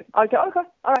so-and-so. I go, okay,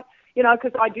 all right. You know,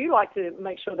 because I do like to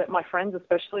make sure that my friends,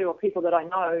 especially, or people that I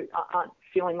know, aren't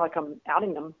feeling like I'm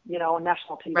outing them, you know, on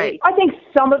national TV. Right. I think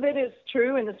some of it is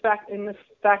true in the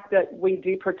fact that we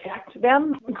do protect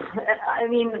them. I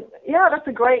mean, yeah,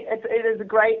 it is a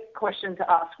great question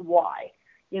to ask why.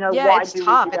 You know, yeah, why it's do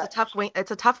tough. We do that?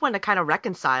 It's a tough one to kind of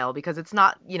reconcile because it's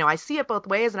not, you know, I see it both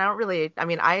ways and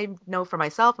I know for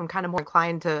myself, I'm kind of more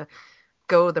inclined to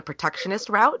go the protectionist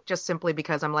route just simply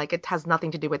because I'm like, it has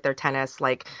nothing to do with their tennis,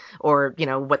 like, or, you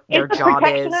know, what their job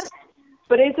is.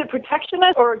 But is it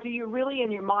protectionist, or do you really in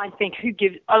your mind think who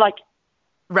gives, like,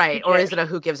 right, or is it a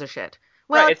who gives a shit?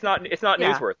 Well, right, it's not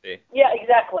newsworthy. Yeah,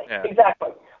 exactly.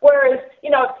 Whereas,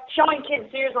 you know, showing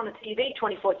kids series on the TV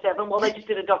 24/7, well, they just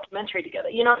did a documentary together.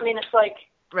 You know what I mean? It's like,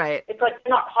 right. It's like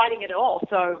they're not hiding it at all.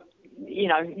 So, you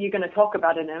know, you're going to talk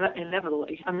about it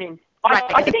inevitably. I mean,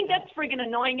 I think that's friggin'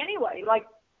 annoying anyway. Like,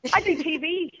 I do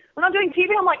TV. When I'm doing TV,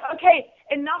 I'm like, okay,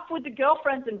 enough with the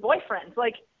girlfriends and boyfriends.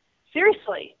 Like,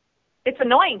 seriously, it's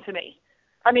annoying to me.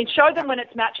 I mean, show them when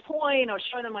it's match point or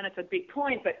show them when it's a big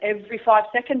point, but every 5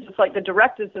 seconds, it's like the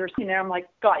directors that are sitting there. I'm like,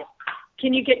 guys,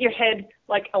 can you get your head,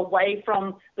 like, away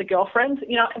from the girlfriends?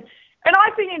 You know, and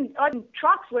I've been in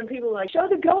trucks when people are like, show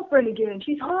the girlfriend again.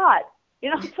 She's hot. You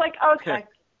know, it's like, okay,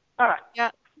 all right. Yeah.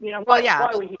 You know, Well, why yeah,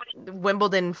 are we here?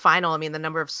 Wimbledon final. I mean, the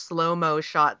number of slow-mo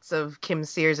shots of Kim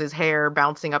Sears' hair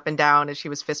bouncing up and down as she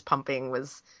was fist pumping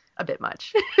was a bit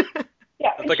much.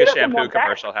 Yeah, It's and like she a doesn't shampoo want that.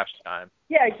 commercial half the time.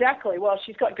 Yeah, exactly. Well,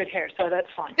 she's got good hair, so that's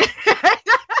fine.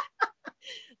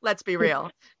 Let's be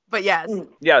real. But yes.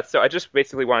 Yeah, so I just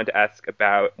basically wanted to ask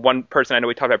about one person I know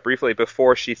we talked about briefly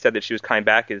before she said that she was coming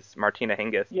back is Martina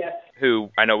Hingis, Yes.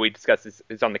 who I know we discussed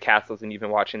is on the Castles, and you've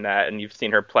been watching that, and you've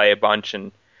seen her play a bunch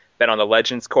and been on the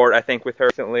Legends Court, I think, with her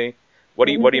recently. What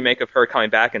do you make of her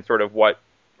coming back and sort of what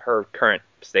her current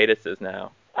status is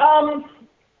now?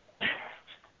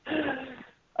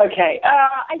 Okay.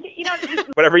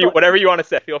 Whatever you want to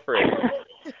say, feel free.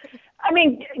 I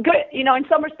mean, good. You know, in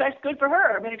some respects, good for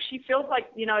her. I mean, if she feels like,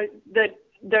 you know,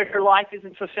 that her life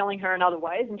isn't fulfilling her in other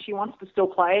ways, and she wants to still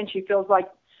play, and she feels like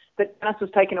that tennis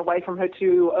was taken away from her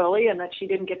too early, and that she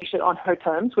didn't get to shit on her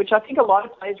terms, which I think a lot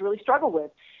of players really struggle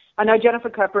with. I know Jennifer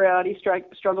Capriati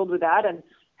struggled with that and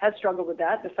has struggled with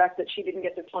that, the fact that she didn't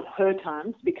get to on her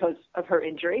terms because of her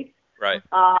injury. Right.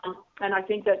 And I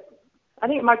think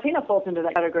Martina falls into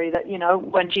that category that, you know,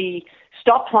 when she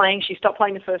stopped playing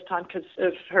the first time because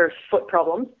of her foot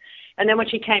problems. And then when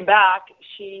she came back,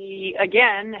 she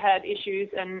again had issues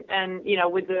and you know,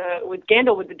 with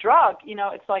Gandil, with the drug, you know,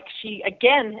 it's like she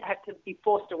again had to be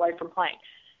forced away from playing.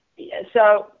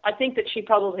 So I think that she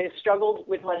probably has struggled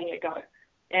with letting it go.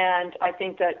 And I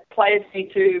think that players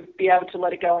need to be able to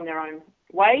let it go in their own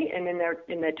way and in their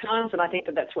terms. And I think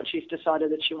that that's what she's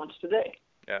decided that she wants to do.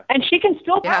 Yeah. And she can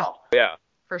still Yeah. Yeah.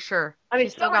 For sure. I mean,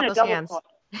 She's still got those hands. Court.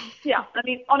 Yeah, I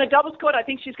mean, on a doubles court, I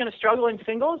think she's going to struggle in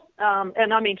singles.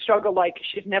 And I mean, struggle like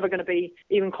she's never going to be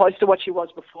even close to what she was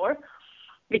before,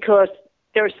 because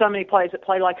there are so many players that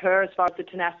play like her as far as the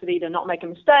tenacity to not make a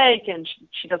mistake, and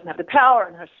she doesn't have the power,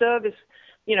 and her serve is,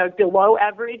 you know, below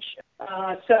average.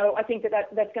 So I think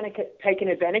that's going to get taken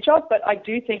advantage of. But I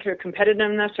do think her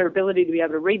competitiveness, her ability to be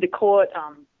able to read the court,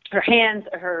 her hands,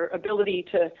 her ability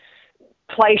to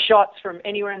play shots from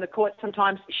anywhere in the court,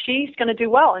 sometimes she's going to do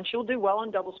well, and she'll do well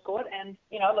on doubles court. And,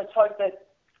 you know, let's hope that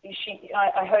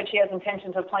I heard she has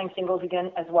intentions of playing singles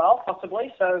again as well,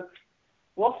 possibly. So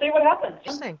we'll see what happens.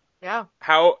 Interesting. Yeah.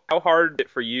 How hard was it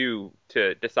for you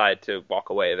to decide to walk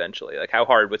away eventually? Like, how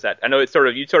hard was that? I know you sort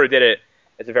of did it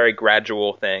as a very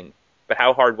gradual thing, but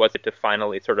how hard was it to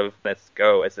finally sort of let this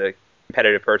go as a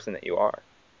competitive person that you are?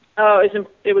 Oh,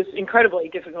 it was incredibly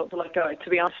difficult to let go, to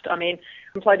be honest. I mean,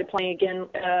 I playing again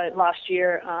last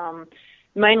year.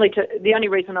 Mainly the only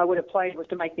reason I would have played was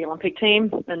to make the Olympic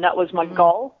team, and that was my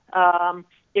goal.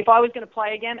 If I was going to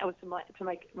play again, it was to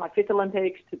make my fifth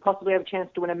Olympics, to possibly have a chance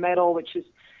to win a medal, which is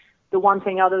the one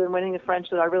thing other than winning the French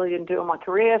that I really didn't do in my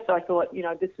career. So I thought, you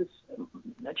know, this is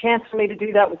a chance for me to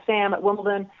do that with Sam at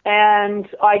Wimbledon. And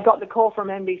I got the call from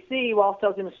NBC whilst I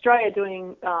was in Australia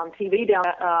doing TV down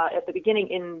at the beginning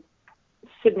in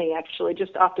Sydney, actually,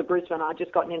 just after Brisbane. I'd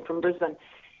just gotten in from Brisbane.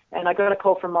 And I got a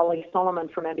call from Molly Solomon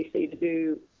from NBC to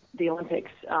do the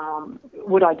Olympics.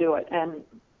 Would I do it? And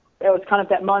it was kind of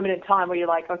that moment in time where you're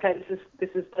like, okay, this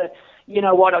is the, you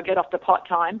know what, I'll get off the pot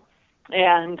time.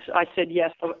 And I said,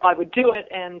 yes, I would do it.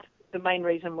 And the main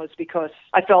reason was because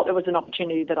I felt it was an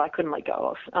opportunity that I couldn't let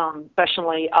go of.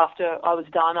 Especially after I was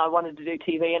done, I wanted to do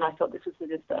TV, and I thought this is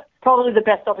probably the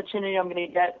best opportunity I'm going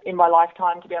to get in my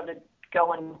lifetime to be able to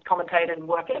go and commentate and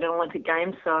work at an Olympic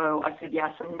Games. So I said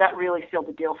yes, and that really sealed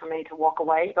the deal for me to walk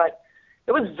away. But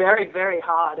it was very, very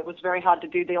hard. It was very hard to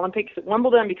do the Olympics at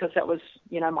Wimbledon because that was,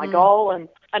 you know, my goal. And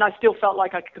I still felt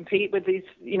like I could compete with these,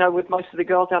 you know, with most of the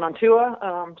girls out on tour.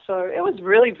 So it was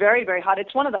really very, very hard.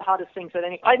 It's one of the hardest things I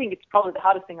think it's probably the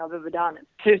hardest thing I've ever done,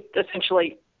 to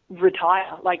essentially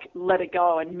retire, like let it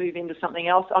go and move into something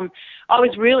else. I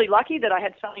was really lucky that I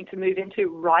had something to move into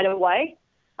right away.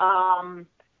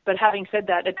 But having said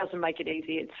that, it doesn't make it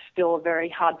easy. It's still a very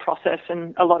hard process,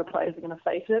 and a lot of players are going to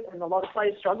face it, and a lot of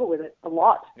players struggle with it a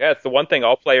lot. Yeah, it's the one thing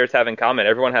all players have in common.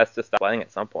 Everyone has to stop playing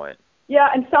at some point. Yeah,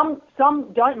 and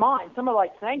some don't mind. Some are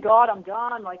like, thank God I'm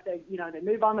done. Like they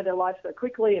move on with their life so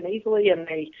quickly and easily, and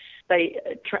they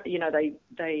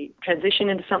transition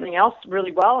into something else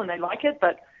really well, and they like it.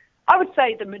 But I would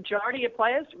say the majority of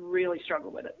players really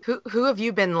struggle with it. Who have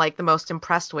you been like the most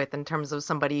impressed with in terms of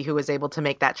somebody who was able to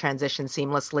make that transition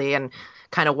seamlessly and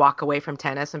kind of walk away from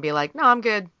tennis and be like, no, I'm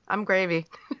good, I'm gravy?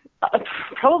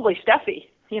 Probably Steffi.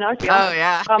 You know. Oh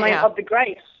yeah. I mean, of the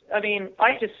greats. I mean,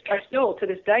 I still to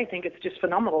this day think it's just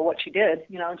phenomenal what she did.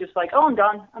 You know, just like, oh, I'm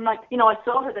done. I'm like, you know, I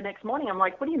saw her the next morning. I'm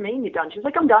like, what do you mean you're done? She's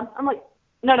like, I'm done. I'm like,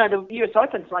 no, the US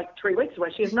Open's like 3 weeks away.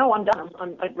 She goes, no, I'm done.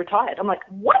 I'm retired. I'm like,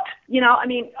 what? You know,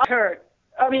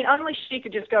 only she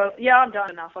could just go, yeah, I'm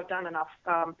done enough. I've done enough.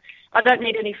 I don't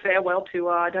need any farewell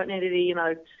tour. I don't need any, you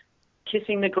know,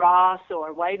 kissing the grass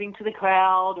or waving to the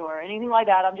crowd or anything like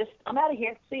that. I'm out of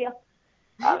here. See ya.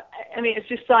 I mean,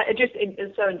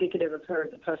 it's so indicative of her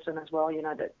as a person as well, you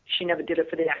know, that she never did it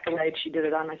for the accolades. She did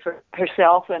it only for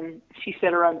herself, and she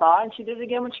set her own bar, and she did it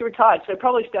again when she retired. So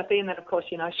probably Steffi, and then, of course,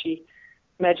 you know, she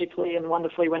magically and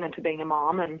wonderfully went into being a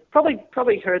mom, and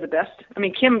probably her the best. I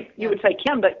mean, Kim, you would say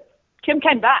Kim, but Kim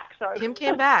came back. So Kim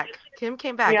came back.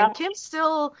 Yeah. And Kim's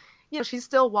still, you know, she's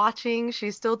still watching.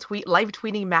 She's still live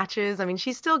tweeting matches. I mean,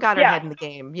 she's still got her head in the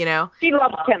game, you know. She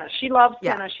loves tennis. She loves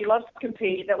tennis. She loves to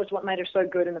compete. That was what made her so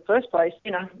good in the first place.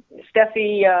 You know,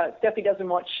 Steffi doesn't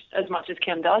watch as much as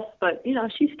Kim does, but, you know,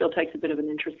 she still takes a bit of an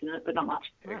interest in it, but not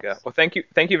much. There you go. Well, thank you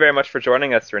very much for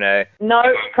joining us, Renee. No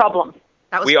problem.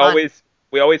 That was fun.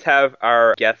 We always have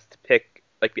our guest pick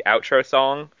like the outro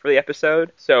song for the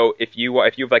episode. So if you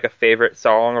have like a favorite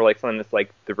song or like something that's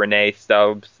like the Renee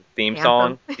Stubbs theme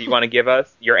song that you want to give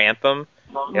us, your anthem,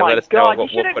 let us know. Why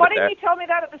didn't you tell me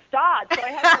that at the start? So I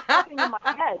had something in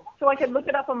my head, so I could look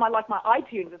it up on my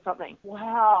iTunes or something.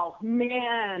 Wow,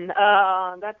 man,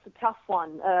 that's a tough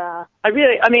one. I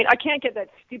can't get that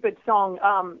stupid song.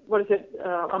 What is it?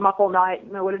 I'm Up All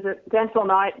Night. No, what is it? Dance All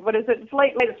Night. What is it? It's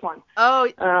latest one. Oh.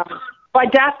 By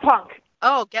Daft Punk.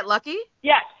 Oh, Get Lucky?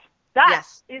 Yes. That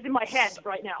is in my head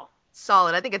right now.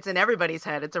 Solid. I think it's in everybody's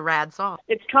head. It's a rad song.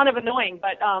 It's kind of annoying,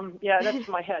 but that's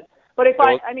in my head. But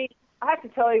I have to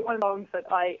tell you one of the songs that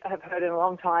I have heard in a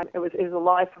long time. It was a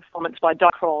live performance by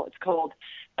Doc Kroll. It's called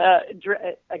A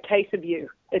Case of You.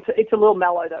 It's a little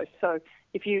mellow though. So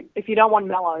if you don't want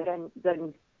mellow,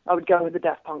 then I would go with the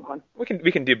Daft Punk one.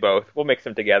 We can do both. We'll mix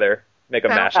them together. Make a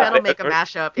mashup. Make a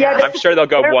mashup. Yeah. I'm sure they'll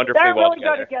go wonderfully well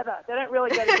together. They don't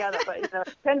really go together, but you know,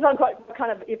 depends on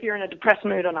kind of if you're in a depressed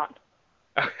mood or not.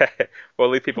 Okay. We'll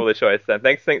leave people the choice then.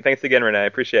 Thanks again, Renee. I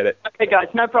appreciate it. Okay, guys.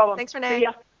 No problem. Thanks, Renee. See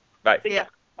ya. Bye. See ya.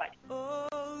 Bye.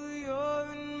 Oh, you're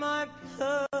in my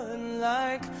blood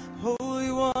like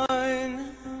holy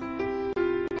wine.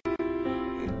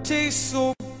 It tastes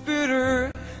so bitter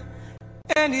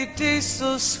and it tastes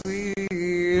so sweet.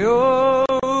 Oh,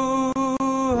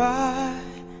 I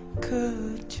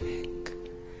could drink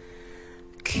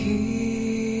a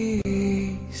case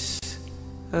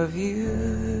of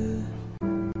you.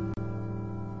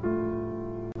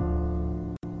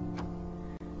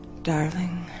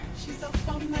 Darling. She's up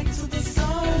all night to the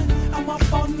sun. I'm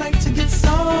up all night to get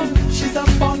some. She's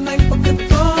up all night for good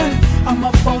fun. I'm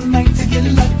up all night to get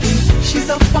lucky. She's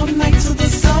up all night to the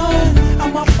sun.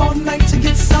 I'm up all night to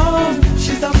get some.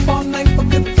 She's up all night for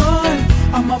good fun.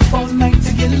 I'm up all night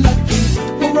to get lucky.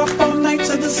 We're up all night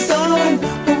to the sun.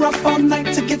 We're up all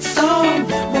night to get some.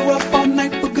 We're up all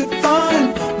night for good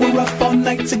fun. We're up all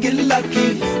night to get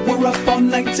lucky. We're up all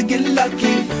night to get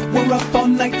lucky. We're up all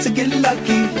night to get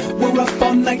lucky. We're up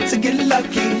all night to get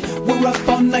lucky. We're up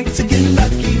all night to get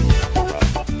lucky.